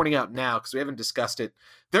it's worth pointing out now, because we haven't discussed it,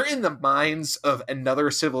 they're in the mines of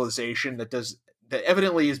another civilization that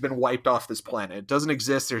evidently has been wiped off this planet. It doesn't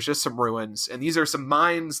exist. There's just some ruins. And these are some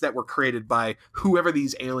mines that were created by whoever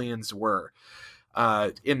these aliens were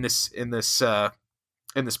in this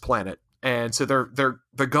planet. And so they're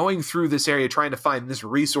going through this area trying to find this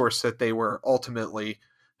resource that they were ultimately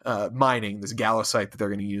mining, this Gallicite that they're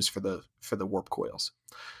going to use for the warp coils.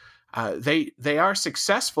 They are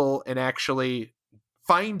successful in actually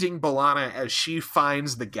finding B'Elanna as she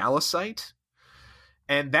finds the Gallicite.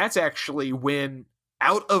 And that's actually when,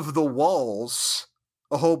 out of the walls,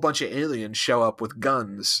 a whole bunch of aliens show up with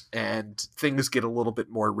guns, and things get a little bit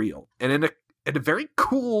more real. And in a very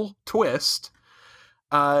cool twist,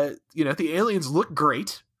 the aliens look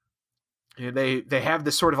great. And they have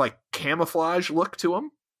this sort of like camouflage look to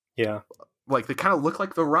them. Yeah. Like they kind of look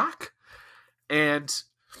like The Rock. And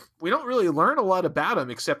we don't really learn a lot about them,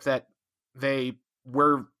 except that they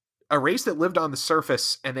were a race that lived on the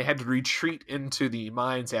surface, and they had to retreat into the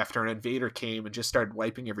mines after an invader came and just started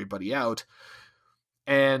wiping everybody out.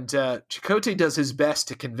 And Chakotay does his best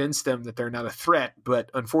to convince them that they're not a threat, but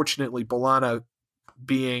unfortunately, B'Elanna,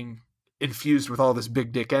 being infused with all this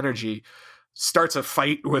big dick energy, starts a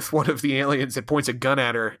fight with one of the aliens that points a gun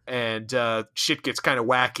at her, and shit gets kind of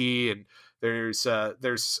wacky, and there's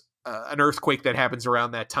an earthquake that happens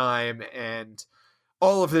around that time, and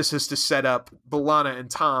all of this is to set up B'Elanna and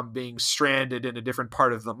Tom being stranded in a different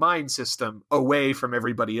part of the mine system away from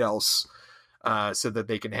everybody else, so that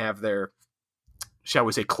they can have their, shall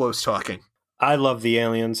we say, close talking. I love the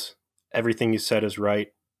aliens. Everything you said is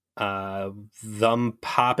right. Them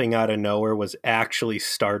popping out of nowhere was actually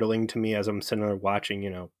startling to me as I'm sitting there watching,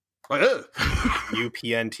 UPN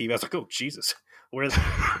TV. I was like, oh, Jesus. What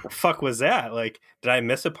the fuck was that? Like, did I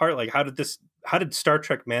miss a part? Like, how did Star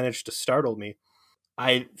Trek manage to startle me?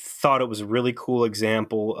 I thought it was a really cool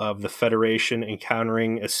example of the Federation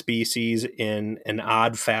encountering a species in an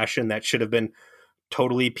odd fashion that should have been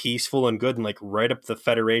totally peaceful and good and like right up the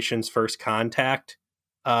Federation's first contact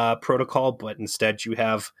protocol, but instead you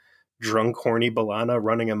have drunk, horny B'Elanna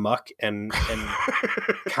running amok and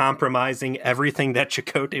compromising everything that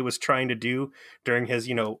Chakotay was trying to do during his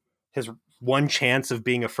one chance of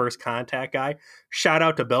being a first contact guy. Shout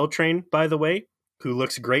out to Beltrain, by the way, who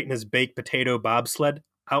looks great in his baked potato bobsled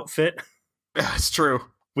outfit. It's true.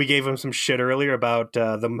 We gave him some shit earlier about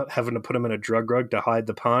them having to put him in a drug rug to hide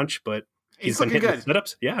the paunch, but he's been hitting the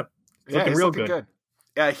sit-ups. Yeah, he's looking real good.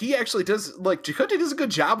 He actually does, like, Chakotay does a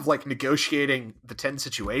good job of, like, negotiating the tense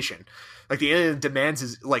situation. Like, the alien demands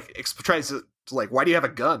his, like, tries to, like, why do you have a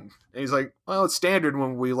gun? And he's like, well, it's standard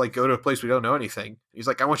when we, like, go to a place we don't know anything. He's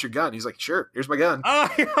like, I want your gun. He's like, sure, here's my gun. Oh,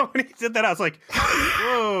 yeah, when he did that, I was like,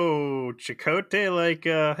 whoa, Chakotay, like,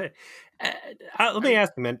 let me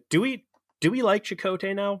ask you, man, do we like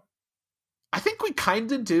Chakotay now? I think we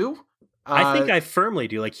kind of do. I think I firmly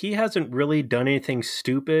do. Like, he hasn't really done anything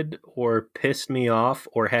stupid or pissed me off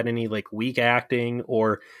or had any like weak acting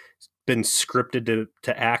or been scripted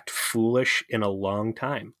to act foolish in a long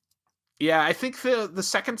time. Yeah, I think the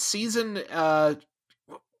second season, kind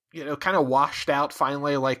of washed out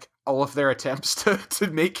finally, like, all of their attempts to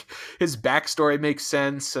make his backstory make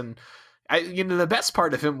sense. And the best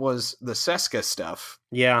part of him was the Seska stuff.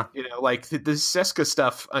 Yeah. Like the Seska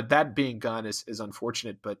stuff, that being gone is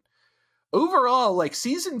unfortunate, but overall, like,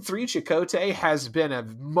 season 3 Chakotay has been a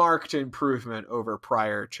marked improvement over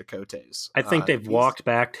prior Chakotays. I think they've walked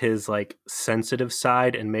back his like sensitive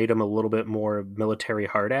side and made him a little bit more military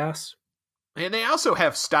hard ass. And they also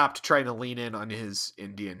have stopped trying to lean in on his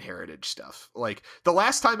Indian heritage stuff. Like, the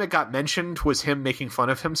last time it got mentioned was him making fun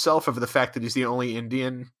of himself of the fact that he's the only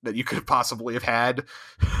Indian that you could possibly have had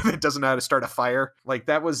that doesn't know how to start a fire. Like,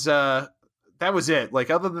 that was it. Like,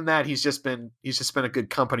 other than that, he's just been a good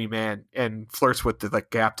company man and flirts with the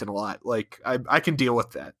captain a lot. Like, I can deal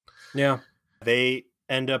with that. Yeah. They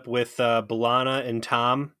end up with B'Elanna and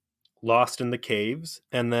Tom lost in the caves,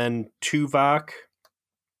 and then Tuvok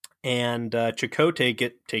and Chakotay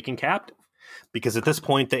get taken captive, because at this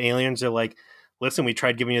point the aliens are like, listen, we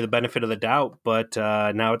tried giving you the benefit of the doubt, but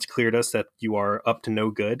now it's cleared us that you are up to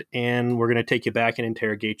no good, and we're going to take you back and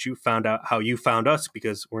interrogate you, found out how you found us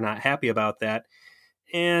because we're not happy about that,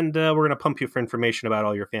 and we're going to pump you for information about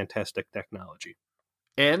all your fantastic technology.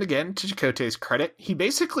 And again, to Chakotay's credit, he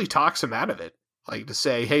basically talks him out of it. Like to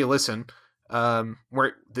say, hey, listen,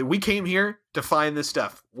 we came here to find this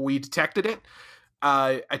stuff. We detected it.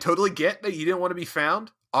 I totally get that you didn't want to be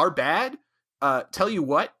found. Our bad. Tell you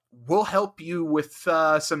what, we'll help you with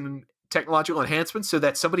some technological enhancements so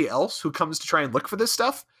that somebody else who comes to try and look for this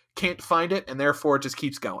stuff can't find it, and therefore it just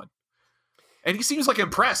keeps going. And he seems like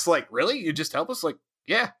impressed. Like, really? You just help us? Like,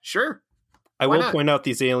 yeah, sure. I will point out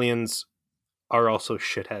these aliens are also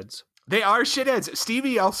shitheads. They are shitheads.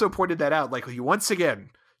 Stevie also pointed that out. Like, once again,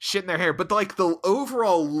 shit in their hair. But like the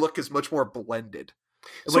overall look is much more blended.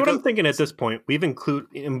 So like, what I'm thinking at this point, we've included,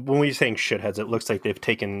 when we're saying shitheads, it looks like they've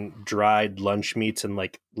taken dried lunch meats and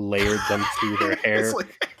like layered them through their hair.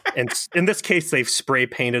 Like... and in this case, they've spray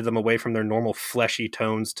painted them away from their normal fleshy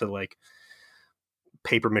tones to like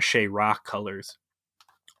paper mache rock colors.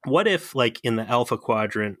 What if like in the Alpha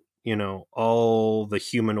Quadrant, you know, all the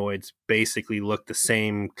humanoids basically look the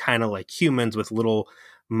same, kind of like humans with little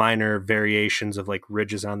minor variations of like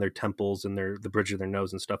ridges on their temples and the bridge of their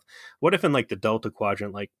nose and stuff. What if in like the Delta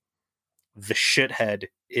Quadrant, like the shithead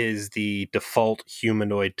is the default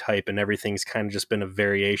humanoid type and everything's kind of just been a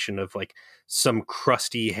variation of like some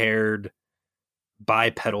crusty haired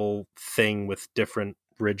bipedal thing with different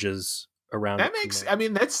ridges around that makes, I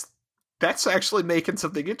mean, that's actually making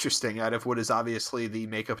something interesting out of what is obviously the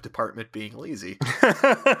makeup department being lazy.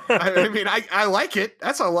 I mean, I like it.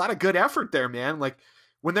 That's a lot of good effort there, man. Like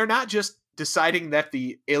when they're not just deciding that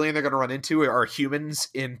the alien they're going to run into are humans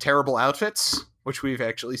in terrible outfits, which we've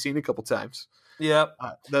actually seen a couple times. Yeah.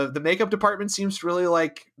 The makeup department seems to really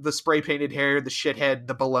like the spray painted hair, the shithead,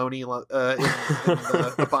 the baloney in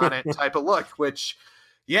the bonnet type of look, which...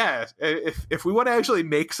 yeah, if we want to actually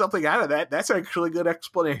make something out of that, that's actually a good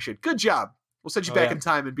explanation. Good job. We'll send you back in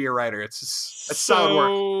time and be a writer. It's solid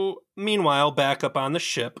work. Meanwhile, back up on the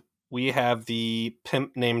ship, we have the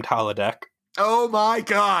pimp named Holodeck. Oh my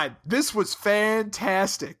god, this was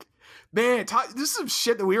fantastic, man! This is some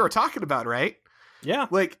shit that we were talking about, right? Yeah.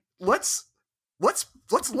 Like let's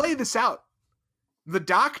lay this out. The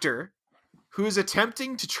Doctor, who is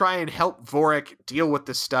attempting to try and help Vorik deal with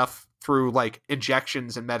this stuff through like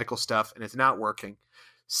injections and medical stuff, and it's not working,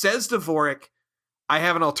 says to Vorik, I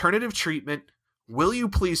have an alternative treatment. Will you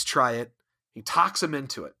please try it? He talks him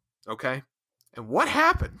into it. Okay. And what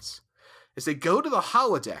happens is they go to the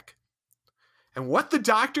holodeck, and what the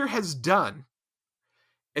Doctor has done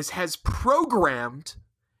is has programmed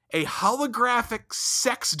a holographic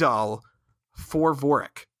sex doll for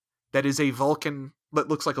Vorik that is a Vulcan, that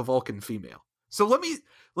looks like a Vulcan female. So let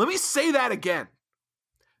me say that again.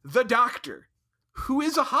 The Doctor, who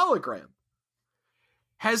is a hologram,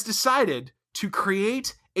 has decided to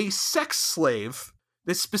create a sex slave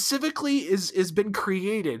that specifically is been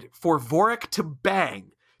created for Vorik to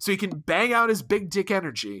bang, so he can bang out his big dick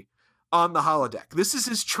energy on the holodeck. This is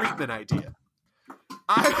his treatment idea.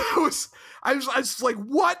 I was like,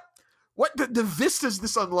 what the vistas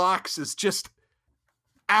this unlocks is just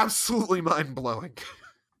absolutely mind-blowing.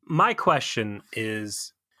 My question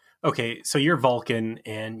is, okay, so you're Vulcan,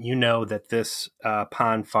 and you know that this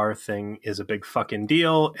Pon farr thing is a big fucking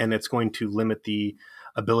deal, and it's going to limit the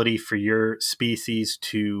ability for your species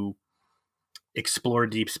to explore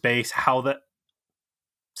deep space.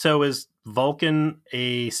 So is Vulcan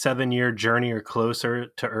a 7-year journey or closer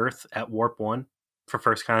to Earth at Warp 1 for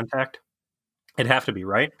first contact? It'd have to be,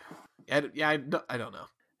 right? Yeah, I don't know.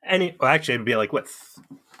 Actually, it'd be like, what,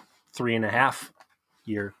 3.5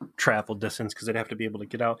 year travel distance, because they'd have to be able to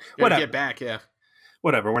get out. Whatever. Get back, yeah.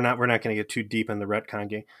 Whatever. We're not going to get too deep in the retcon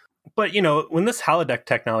game. But you know, when this holodeck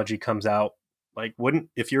technology comes out, like,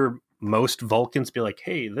 if you're most Vulcans be like,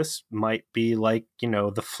 hey, this might be like, you know,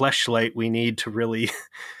 the fleshlight we need to really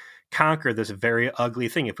conquer this very ugly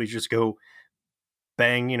thing. If we just go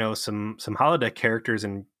bang, you know, some holodeck characters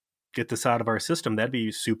and get this out of our system, that'd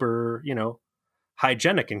be super, you know,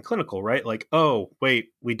 hygienic and clinical, right? Like, oh, wait,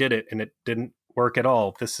 we did it and it didn't work at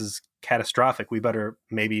all. This is catastrophic. We better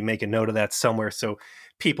maybe make a note of that somewhere so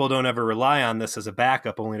people don't ever rely on this as a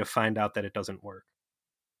backup only to find out that it doesn't work.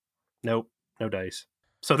 Nope, no dice.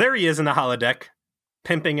 So there he is in the holodeck,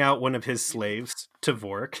 pimping out one of his slaves to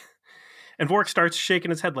Vorik. And Vorik starts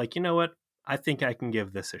shaking his head like, you know what? I think I can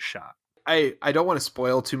give this a shot. I don't want to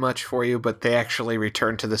spoil too much for you, but they actually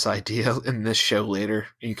return to this idea in this show later.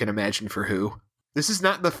 You can imagine for who. This is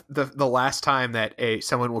not the last time that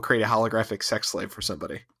someone will create a holographic sex slave for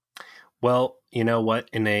somebody. Well, you know what?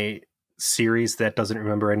 In a series that doesn't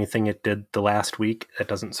remember anything it did the last week. That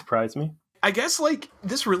doesn't surprise me. I guess, like,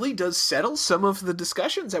 this really does settle some of the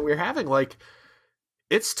discussions that we're having. Like,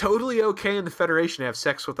 it's totally okay in the Federation to have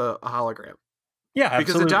sex with a hologram. Yeah,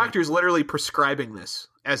 because absolutely. the doctor's literally prescribing this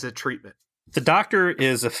as a treatment. The doctor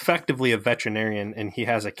is effectively a veterinarian, and he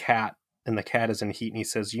has a cat, and the cat is in heat, and he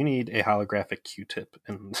says, "You need a holographic Q-tip,"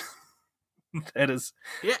 and that is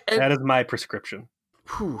my prescription.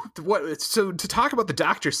 So to talk about the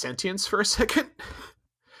doctor's sentience for a second,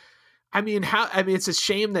 I mean, it's a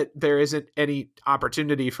shame that there isn't any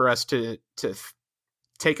opportunity for us to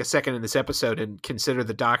take a second in this episode and consider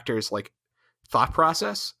the doctor's like thought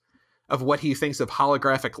process of what he thinks of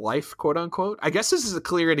holographic life, quote unquote. I guess this is a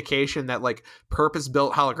clear indication that like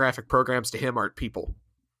purpose-built holographic programs to him aren't people,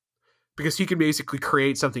 because he can basically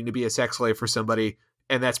create something to be a sex slave for somebody,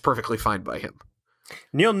 and that's perfectly fine by him.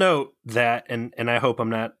 And you'll note that, and I hope I'm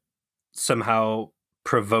not somehow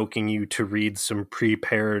provoking you to read some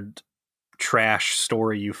prepared trash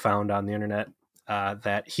story you found on the internet,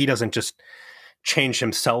 that he doesn't just change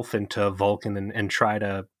himself into Vulcan and try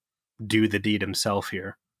to do the deed himself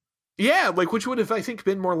here. Yeah, like, which would have, I think,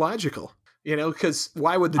 been more logical, you know, because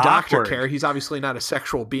why would the doctor care? He's obviously not a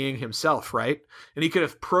sexual being himself, right? And he could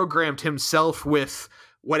have programmed himself with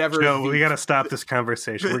whatever. No, we got to stop this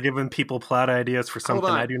conversation. We're giving people plot ideas for something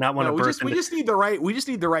I do not want to burst into. We just need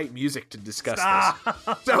the right music to discuss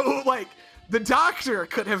this. So, like, the doctor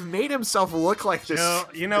could have made himself look like this.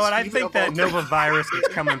 You know what? I think that Nova virus is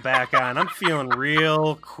coming back on. I'm feeling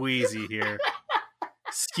real queasy here.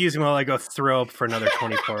 Excuse me while I go throw up for another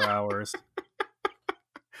 24 hours.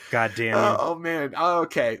 God damn it. Oh man.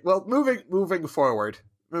 Okay. Well, moving forward,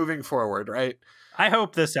 right? I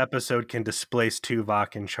hope this episode can displace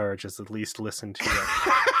Tuvok in charge as the least listened to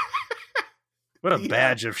it. What a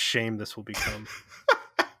badge of shame this will become.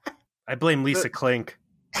 I blame Lisa Klink.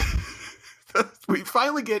 We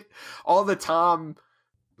finally get all the Tom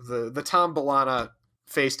B'Elanna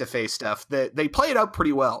face-to-face stuff that they play it out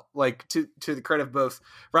pretty well. Like, to the credit of both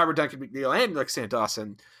Robert Duncan McNeil and Roxanne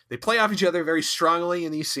Dawson, they play off each other very strongly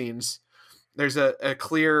in these scenes. There's a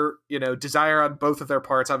clear, desire on both of their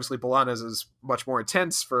parts. Obviously, B'Elanna's is much more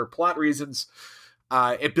intense for plot reasons.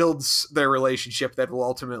 It builds their relationship that will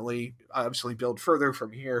ultimately, obviously, build further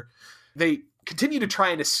from here. They continue to try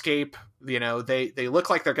and escape. They look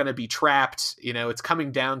like they're going to be trapped. It's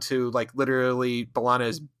coming down to, like, literally B'Elanna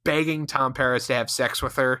is begging Tom Paris to have sex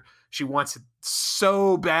with her. She wants it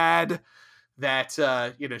so bad that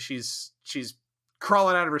she's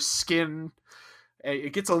crawling out of her skin.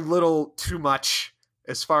 It gets a little too much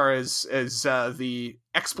as far as the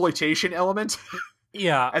exploitation element.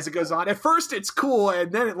 Yeah, as it goes on. At first it's cool,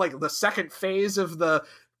 and then the second phase of the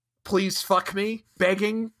 "please fuck me"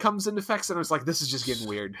 begging comes into effect, and I was like, this is just getting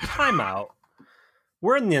weird. Time out.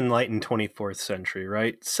 We're in the enlightened 24th century,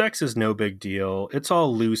 right? Sex is no big deal. It's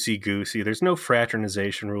all loosey-goosey. There's no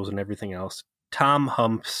fraternization rules and everything else. Tom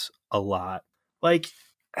humps a lot. Like,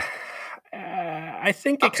 I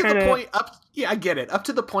think I get it. Up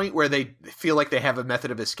to the point where they feel like they have a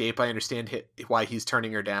method of escape, I understand why he's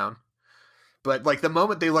turning her down. But, like, the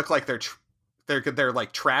moment they look like they're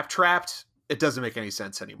like trapped, it doesn't make any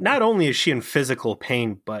sense anymore. Not only is she in physical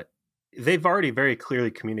pain, but they've already very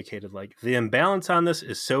clearly communicated, like, the imbalance on this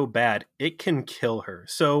is so bad, it can kill her.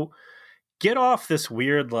 So get off this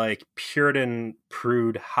weird, like, Puritan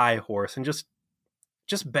prude high horse and just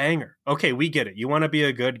bang her. Okay, we get it. You want to be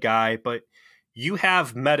a good guy, but you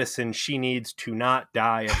have medicine she needs to not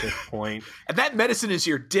die at this point. And that medicine is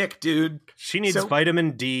your dick, dude. She needs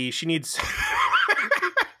vitamin D. She needs...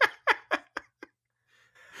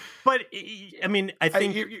 But, I mean, I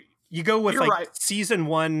think you go with, like, right. Season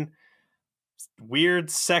 1,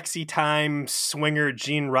 weird, sexy time, swinger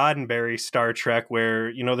Gene Roddenberry Star Trek,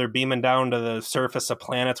 where, they're beaming down to the surface of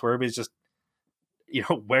planets where everybody's just,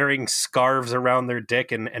 wearing scarves around their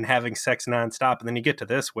dick and having sex nonstop. And then you get to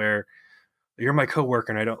this where you're my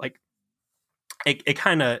coworker and I don't like it.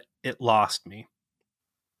 It lost me.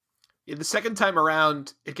 Yeah, the second time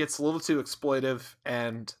around, it gets a little too exploitive,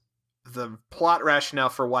 and the plot rationale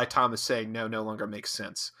for why Tom is saying no longer makes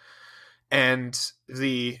sense. And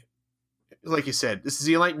like you said, this is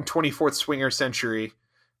the enlightened 24th swinger century.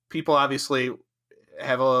 People obviously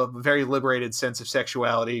have a very liberated sense of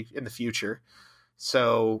sexuality in the future.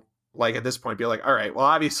 So, like, at this point, be like, all right, well,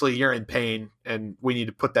 obviously you're in pain and we need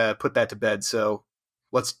to put that to bed. So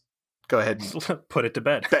let's go ahead and put it to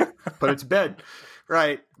bed. Put it to bed.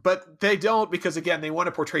 Right. But they don't, because, again, they want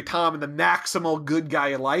to portray Tom in the maximal good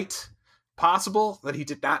guy light possible that he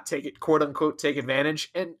did not take it, quote unquote, take advantage.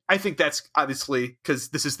 And I think that's obviously because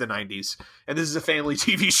this is the 90s and this is a family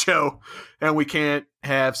TV show and we can't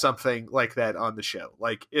have something like that on the show.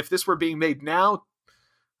 Like if this were being made now,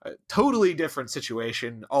 a totally different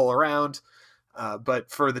situation all around. But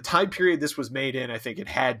for the time period this was made in, I think it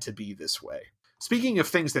had to be this way. Speaking of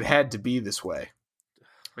things that had to be this way,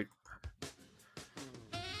 like,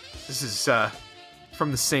 this is from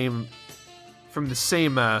the same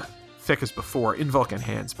fic as before, In Vulcan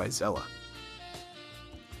Hands by Zella.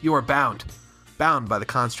 You are bound by the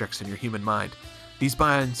constructs in your human mind. These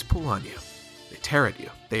binds pull on you. They tear at you.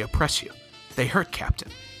 They oppress you. They hurt, Captain.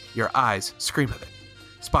 Your eyes scream of it.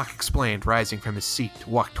 Spock explained, rising from his seat to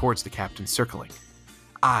walk towards the captain, circling.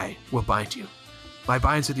 I will bind you. My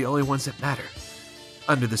binds are the only ones that matter.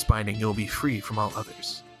 Under this binding, you will be free from all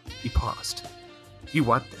others. He paused. You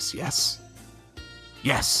want this, yes?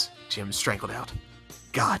 Yes, Jim strangled out.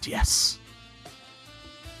 God, yes.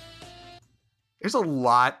 There's a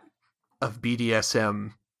lot of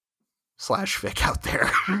BDSM /fic out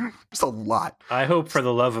there. There's a lot. I hope for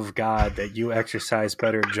the love of God that you exercise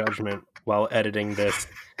better judgment while editing this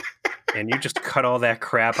and you just cut all that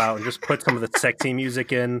crap out and just put some of the sexy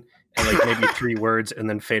music in and like maybe 3 words and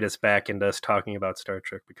then fade us back into us talking about Star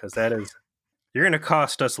Trek, because you're going to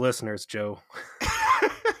cost us listeners, Joe.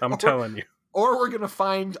 I'm telling you. Or we're going to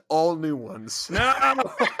find all new ones. No!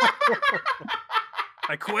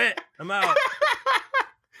 I quit. I'm out.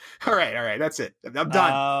 All right. That's it. I'm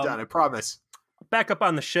done. Done. I promise. Back up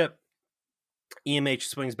on the ship, EMH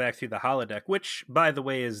swings back through the holodeck, which, by the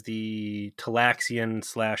way, is the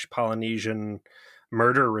Talaxian/Polynesian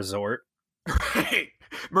murder resort. Right.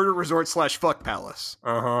 Murder resort /fuck palace.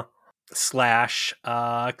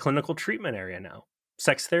 / clinical treatment area now.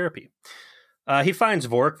 Sex therapy. He finds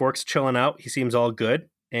Vork. Vork's chilling out. He seems all good.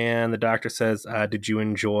 And the doctor says, did you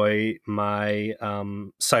enjoy my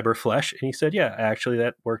cyber flesh? And he said, yeah, actually,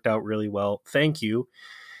 that worked out really well. Thank you.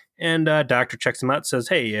 And doctor checks him out, says,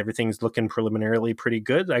 hey, everything's looking preliminarily pretty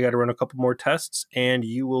good. I got to run a couple more tests, and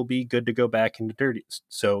you will be good to go back into dirties.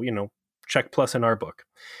 So, check plus in our book.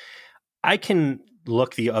 I can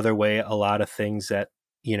look the other way a lot of things that,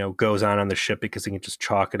 goes on the ship, because I can just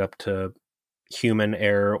chalk it up to human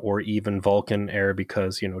error or even Vulcan error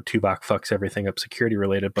because, Tuvok fucks everything up security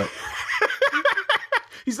related. But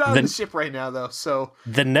he's not on the ship right now, though. So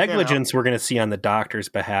the negligence we're going to see on the doctor's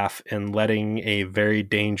behalf in letting a very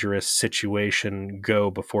dangerous situation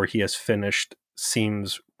go before he has finished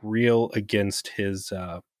seems real against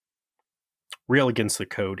the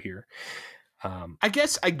code here. I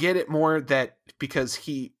guess I get it more that because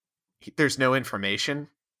he there's no information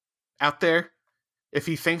out there. If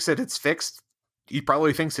he thinks that it's fixed, he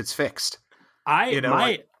probably thinks it's fixed.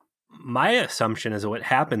 My assumption is that what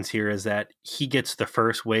happens here is that he gets the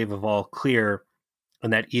first wave of all clear,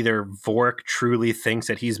 and that either Vork truly thinks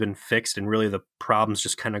that he's been fixed and really the problem's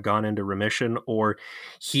just kind of gone into remission, or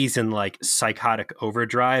he's in like psychotic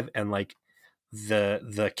overdrive and like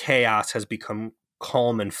the chaos has become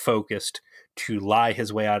calm and focused to lie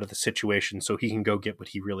his way out of the situation so he can go get what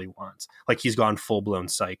he really wants. Like he's gone full-blown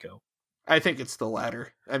psycho. I think it's the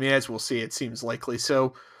latter. I mean, as we'll see, it seems likely.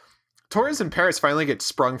 So Torres and Paris finally get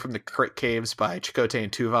sprung from the caves by Chakotay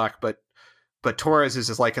and Tuvok, but Torres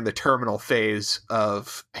is like in the terminal phase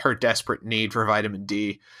of her desperate need for vitamin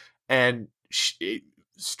D. And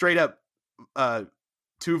straight up,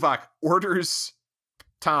 Tuvok orders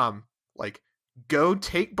Tom, like, go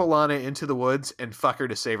take B'Elanna into the woods and fuck her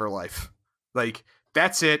to save her life. Like,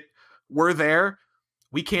 that's it. We're there.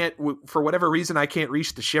 We can't, for whatever reason, I can't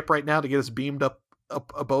reach the ship right now to get us beamed up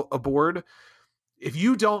aboard. If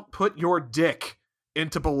you don't put your dick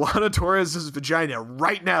into B'Elanna Torres' vagina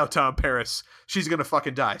right now, Tom Paris, she's going to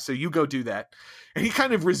fucking die. So you go do that. And he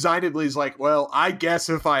kind of resignedly is like, well, I guess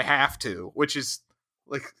if I have to, which is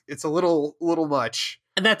like, it's a little much.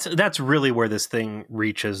 And that's really where this thing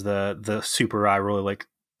reaches the super eye roll. Like,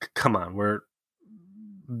 come on,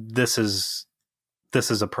 this is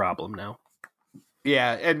a problem now.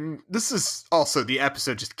 Yeah, and this is also the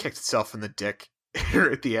episode just kicked itself in the dick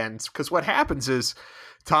here at the end, because what happens is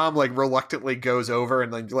Tom like reluctantly goes over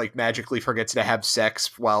and then like magically forgets to have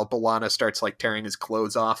sex while B'Elanna starts like tearing his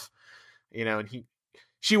clothes off, and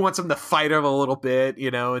she wants him to fight him a little bit,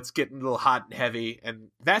 it's getting a little hot and heavy, and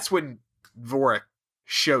that's when Vork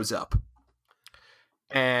shows up,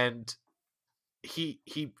 and he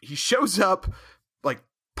shows up, like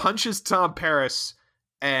punches Tom Paris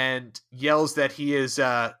and yells that he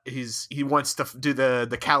wants to do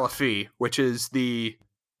the Caliphie, which is the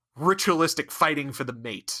ritualistic fighting for the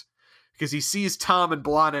mate, because he sees Tom and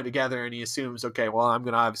B'Elanna together and he assumes, okay, well, I'm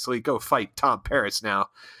gonna obviously go fight Tom Paris now.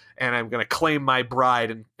 and I'm gonna claim my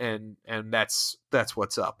bride, and that's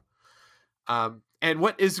what's up. And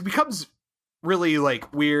what becomes really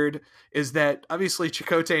like weird is that obviously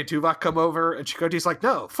Chakotay and Tuvok come over, and Chakotay's like,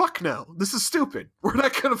 no, fuck no, this is stupid. We're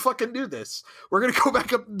not gonna fucking do this. We're gonna go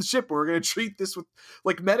back up in the ship. We're gonna treat this with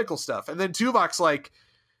like medical stuff. And then Tuvok's like,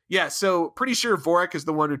 yeah, so pretty sure Vorik is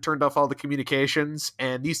the one who turned off all the communications,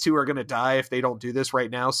 and these two are gonna die if they don't do this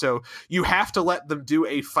right now. So you have to let them do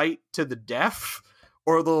a fight to the death,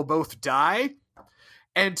 or they'll both die.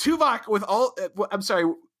 And Tuvok, with all, I'm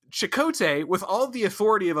sorry, Chakotay, with all the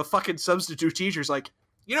authority of a fucking substitute teacher, is like,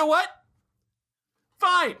 you know what?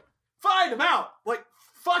 Fine, I'm out. Like,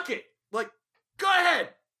 fuck it. Like, go ahead,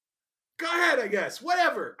 I guess.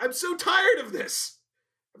 Whatever. I'm so tired of this.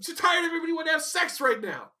 I'm so tired of everybody wanting to have sex right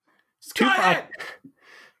now. Just go ahead.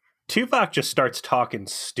 Tuvok just starts talking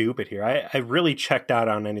stupid here. I really checked out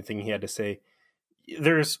on anything he had to say.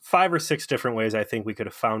 There's 5 or 6 different ways I think we could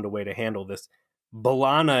have found a way to handle this.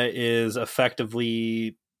 B'Elanna is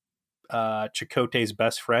effectively Chakotay's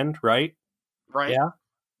best friend, right? Right. Yeah.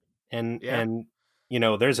 And you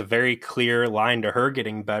know, there's a very clear line to her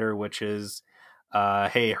getting better, which is,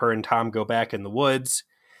 hey, her and Tom go back in the woods,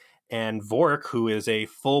 and Vorik, who is a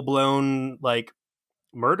full-blown like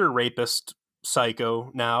murder rapist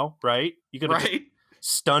psycho now, right? You could have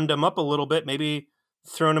stunned him up a little bit, maybe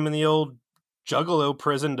thrown him in the old Juggalo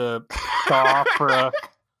prison to thaw off for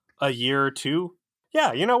a year or 2.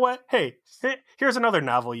 Yeah, you know what? Hey, here's another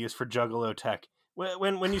novel use for Juggalo tech.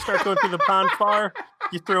 When you start going through the pond far,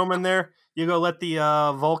 you throw them in there. You go let the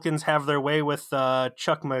Vulcans have their way with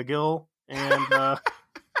Chuck McGill and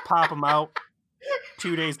pop them out.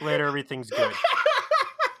 2 days later, everything's good.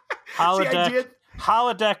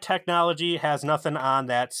 Holodeck technology has nothing on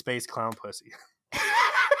that space clown pussy.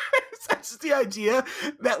 That's the idea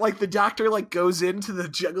that like the doctor like goes into the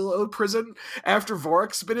Juggalo prison after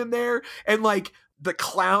Vorik's been in there, and like the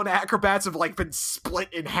clown acrobats have like been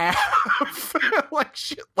split in half, like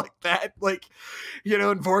shit like that. Like, you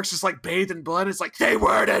know, and Vorik's just like bathed in blood. It's like, they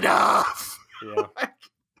weren't enough. Yeah.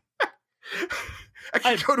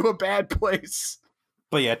 I could go to a bad place.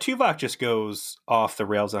 But yeah, Tuvok just goes off the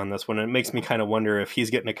rails on this one. And it makes me kind of wonder if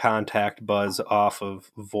he's getting a contact buzz off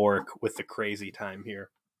of Vorik with the crazy time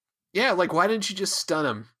here. Yeah, like, why didn't you just stun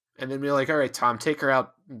him? And then be like, all right, Tom, take her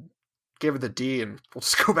out, give her the D, and we'll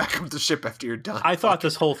just go back up the ship after you're done. I thought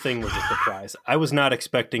this whole thing was a surprise. I was not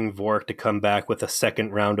expecting Vorik to come back with a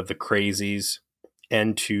second round of the crazies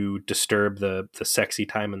and to disturb the sexy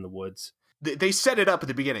time in the woods. They set it up at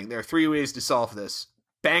the beginning. There are 3 ways to solve this.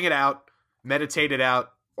 Bang it out, meditate it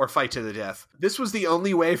out, or fight to the death. This was the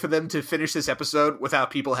only way for them to finish this episode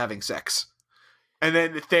without people having sex. And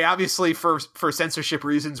then they obviously, for censorship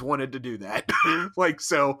reasons, wanted to do that. Like,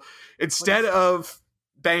 so instead of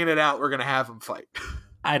banging it out, we're going to have them fight.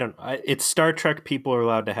 I don't know. It's Star Trek. People are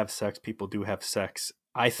allowed to have sex. People do have sex.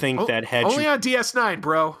 I think that had only on DS9,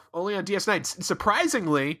 bro. Only on DS9.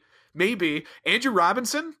 Surprisingly, maybe Andrew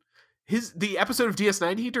Robinson, the episode of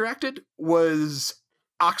DS9 he directed was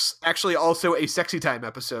actually also a sexy time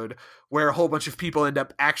episode where a whole bunch of people end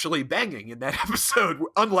up actually banging in that episode,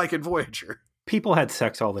 unlike in Voyager. People had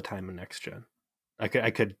sex all the time in Next Gen. I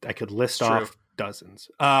could list off dozens.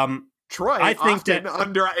 Troy, I think that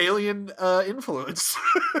under alien influence.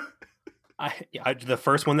 The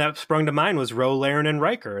first one that sprung to mind was Ro, Laren, and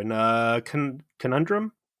Riker and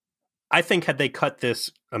Conundrum. I think had they cut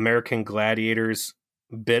this American Gladiators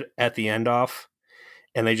bit at the end off,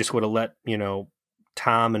 and they just would have let, you know,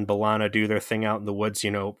 Tom and B'Elanna do their thing out in the woods,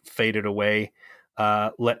 you know, faded away,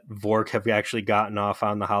 let Vorik have actually gotten off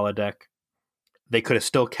on the holodeck, they could have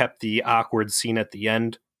still kept the awkward scene at the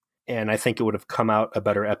end, and I think it would have come out a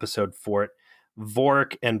better episode for it.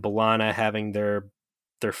 Vorik and B'Elanna having their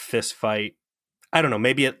fist fight, I don't know,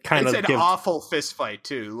 maybe it kind of... It's an awful fist fight,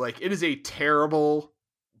 too. Like, it is a terrible,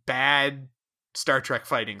 bad Star Trek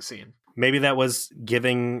fighting scene. Maybe that was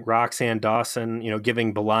giving Roxanne Dawson, you know,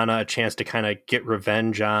 giving B'Elanna a chance to kind of get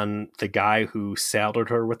revenge on the guy who saddled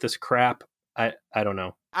her with this crap. I don't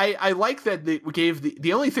know. I like that we gave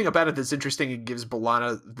the only thing about it that's interesting, it gives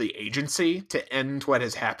B'Elanna the agency to end what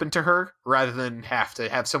has happened to her rather than have to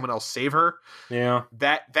have someone else save her. Yeah.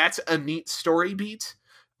 That's a neat story beat.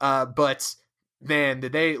 But man,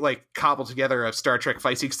 did they like cobble together a Star Trek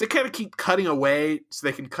fight scene? Because they kind of keep cutting away so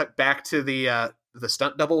they can cut back to the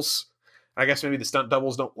stunt doubles. I guess maybe the stunt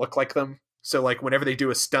doubles don't look like them. So like whenever they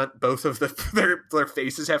do a stunt, both of their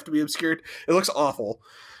faces have to be obscured. It looks awful.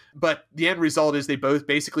 But the end result is they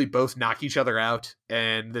both knock each other out,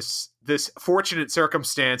 and this fortunate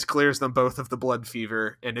circumstance clears them both of the blood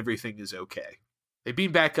fever, and everything is okay. They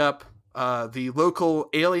beam back up. The local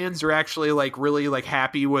aliens are actually like really like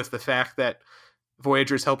happy with the fact that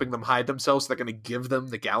Voyager is helping them hide themselves. So they're going to give them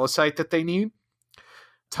the Galisite that they need.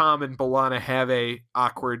 Tom and B'Elanna have a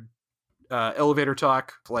awkward elevator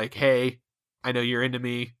talk, like, "Hey, I know you're into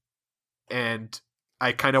me, and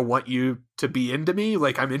I kind of want you to be into me.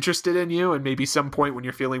 Like, I'm interested in you, and maybe some point when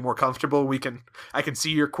you're feeling more comfortable, I can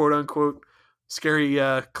see your quote unquote scary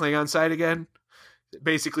Klingon side again."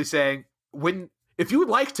 Basically saying, if you would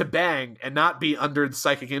like to bang and not be under the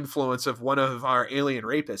psychic influence of one of our alien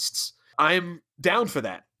rapists, I'm down for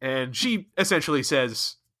that. And she essentially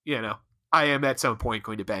says, I am at some point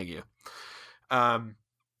going to bang you.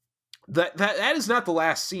 That is not the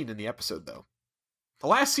last scene in the episode, though. The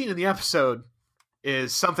last scene in the episode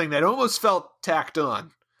is something that almost felt tacked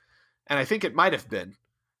on, and I think it might have been,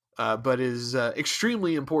 but is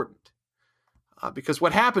extremely important. Because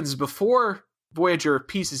what happens before Voyager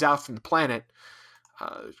pieces out from the planet,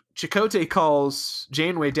 Chakotay calls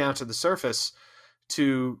Janeway down to the surface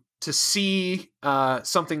to see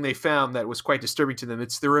something they found that was quite disturbing to them.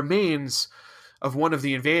 It's the remains of one of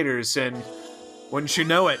the invaders, and wouldn't you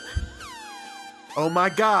know it, oh my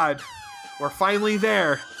God, we're finally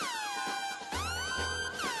there.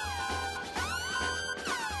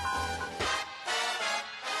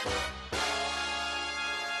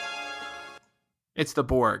 It's the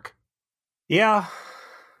Borg. Yeah,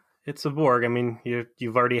 it's a Borg. I mean,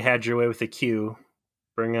 you've already had your way with the Q.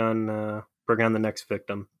 Bring on the next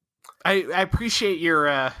victim. I appreciate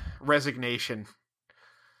your resignation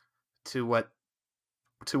to what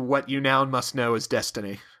you now must know as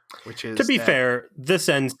destiny, which is, to be fair, this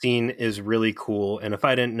end scene is really cool, and if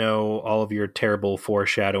I didn't know all of your terrible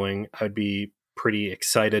foreshadowing, I'd be pretty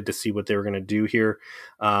excited to see what they were going to do here.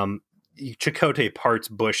 Chakotay parts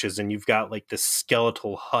bushes, and you've got like this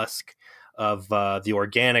skeletal husk of the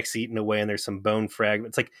organics eaten away, and there's some bone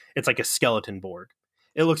fragments. It's like a skeleton Borg.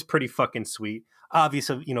 It looks pretty fucking sweet.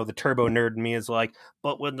 Obviously, the turbo nerd in me is like,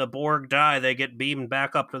 but when the Borg die, they get beamed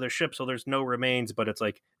back up to their ship, so there's no remains. But it's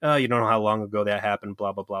like, you don't know how long ago that happened,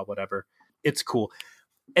 blah, blah, blah, whatever. It's cool.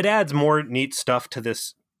 It adds more neat stuff to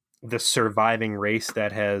this surviving race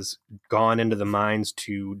that has gone into the mines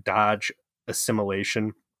to dodge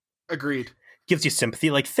assimilation. Agreed. Gives you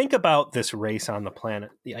sympathy. Like, think about this race on the planet.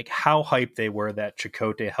 Like, how hyped they were that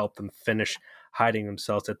Chakotay helped them finish hiding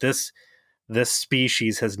themselves. That this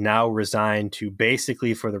species has now resigned to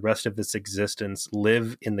basically, for the rest of its existence,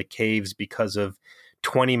 live in the caves because of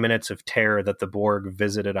 20 minutes of terror that the Borg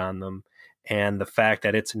visited on them. And the fact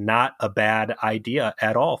that it's not a bad idea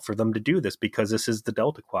at all for them to do this, because this is the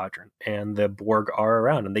Delta Quadrant and the Borg are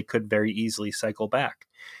around and they could very easily cycle back.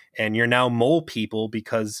 And you're now mole people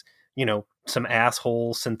because, some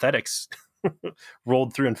asshole synthetics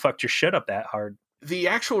rolled through and fucked your shit up that hard. The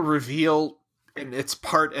actual reveal and its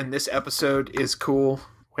part in this episode is cool.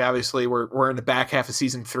 We're in the back half of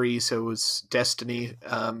season 3, so it was destiny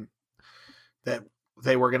that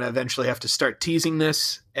they were going to eventually have to start teasing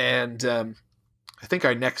this. And I think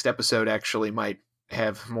our next episode actually might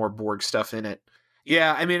have more Borg stuff in it.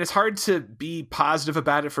 Yeah, I mean, it's hard to be positive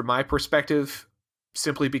about it from my perspective,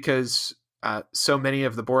 simply because so many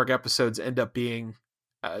of the Borg episodes end up being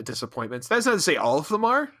disappointments. That's not to say all of them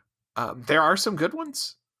are. There are some good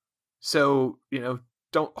ones. So,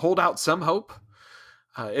 don't hold out some hope.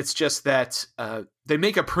 It's just that they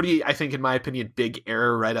make a pretty, I think, in my opinion, big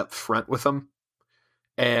error right up front with them.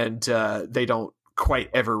 And they don't quite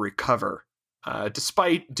ever recover,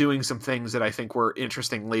 despite doing some things that I think were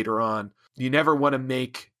interesting later on. You never want to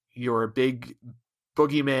make your big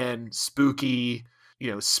boogeyman, spooky,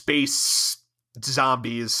 space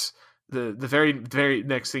zombies. The very, very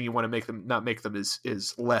next thing you want to not make them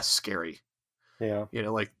is less scary. Yeah.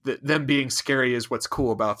 Like them being scary is what's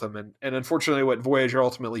cool about them. And unfortunately what Voyager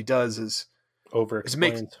ultimately does is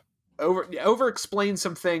over-explain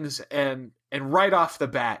some things, and right off the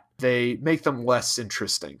bat, they make them less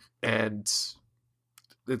interesting. And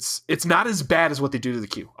it's not as bad as what they do to the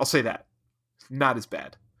Q. I'll say that. Not as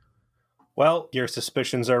bad. Well, your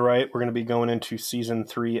suspicions are right. We're going to be going into season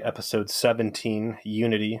 3, episode 17,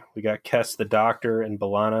 Unity. We got Kes the Doctor and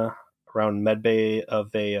B'Elanna around medbay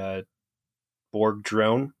of a Borg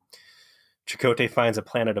drone. Chakotay finds a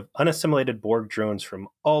planet of unassimilated Borg drones from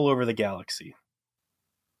all over the galaxy.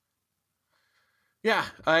 Yeah,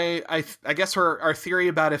 I guess our theory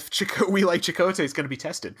about if we like Chakotay is going to be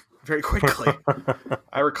tested very quickly.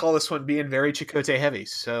 I recall this one being very Chakotay heavy,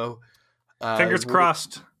 so fingers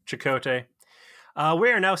crossed, Chakotay.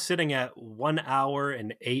 We are now sitting at 1 hour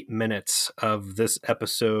and 8 minutes of this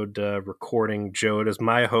episode recording. Joe, it is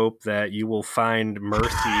my hope that you will find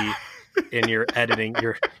mercy in your editing,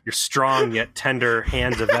 your strong yet tender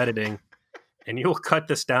hands of editing, and you'll cut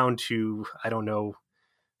this down to, I don't know,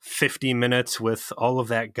 50 minutes with all of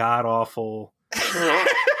that god awful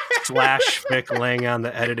slash fic laying on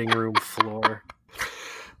the editing room floor.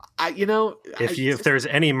 If there's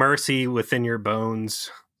any mercy within your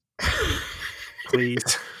bones,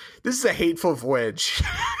 please. This is a hateful voyage.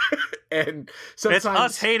 And sometimes... It's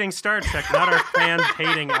us hating Star Trek, not our fans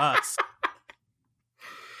hating us.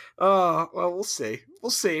 Oh, well, we'll see.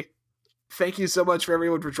 We'll see. Thank you so much for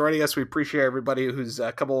everyone for joining us. We appreciate everybody who's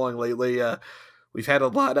come along lately. We've had a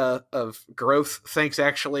lot of growth. Thanks,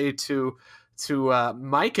 actually, to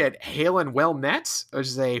Mike at Hail and Well Met, which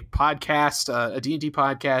is a podcast, a D&D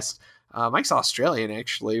podcast. Mike's Australian,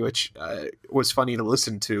 actually, which was funny to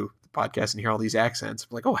listen to the podcast and hear all these accents.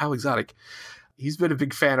 I'm like, oh, how exotic. He's been a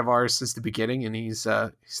big fan of ours since the beginning, and he's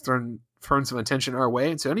thrown some attention our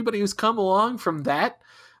way. And so anybody who's come along from that,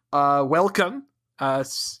 welcome.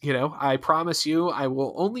 I promise you, I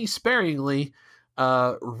will only sparingly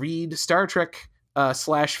read Star Trek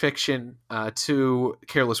slash fiction to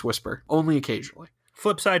Careless Whisper, only occasionally.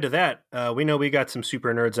 Flip side to that, we know we got some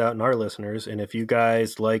super nerds out in our listeners, and if you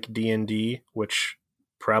guys like D&D, which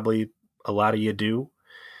probably a lot of you do,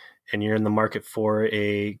 and you're in the market for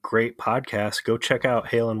a great podcast, go check out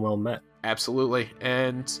Hail and Well Met. Absolutely.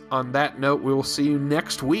 And on that note, we will see you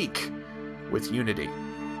next week with Unity.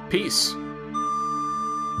 Peace.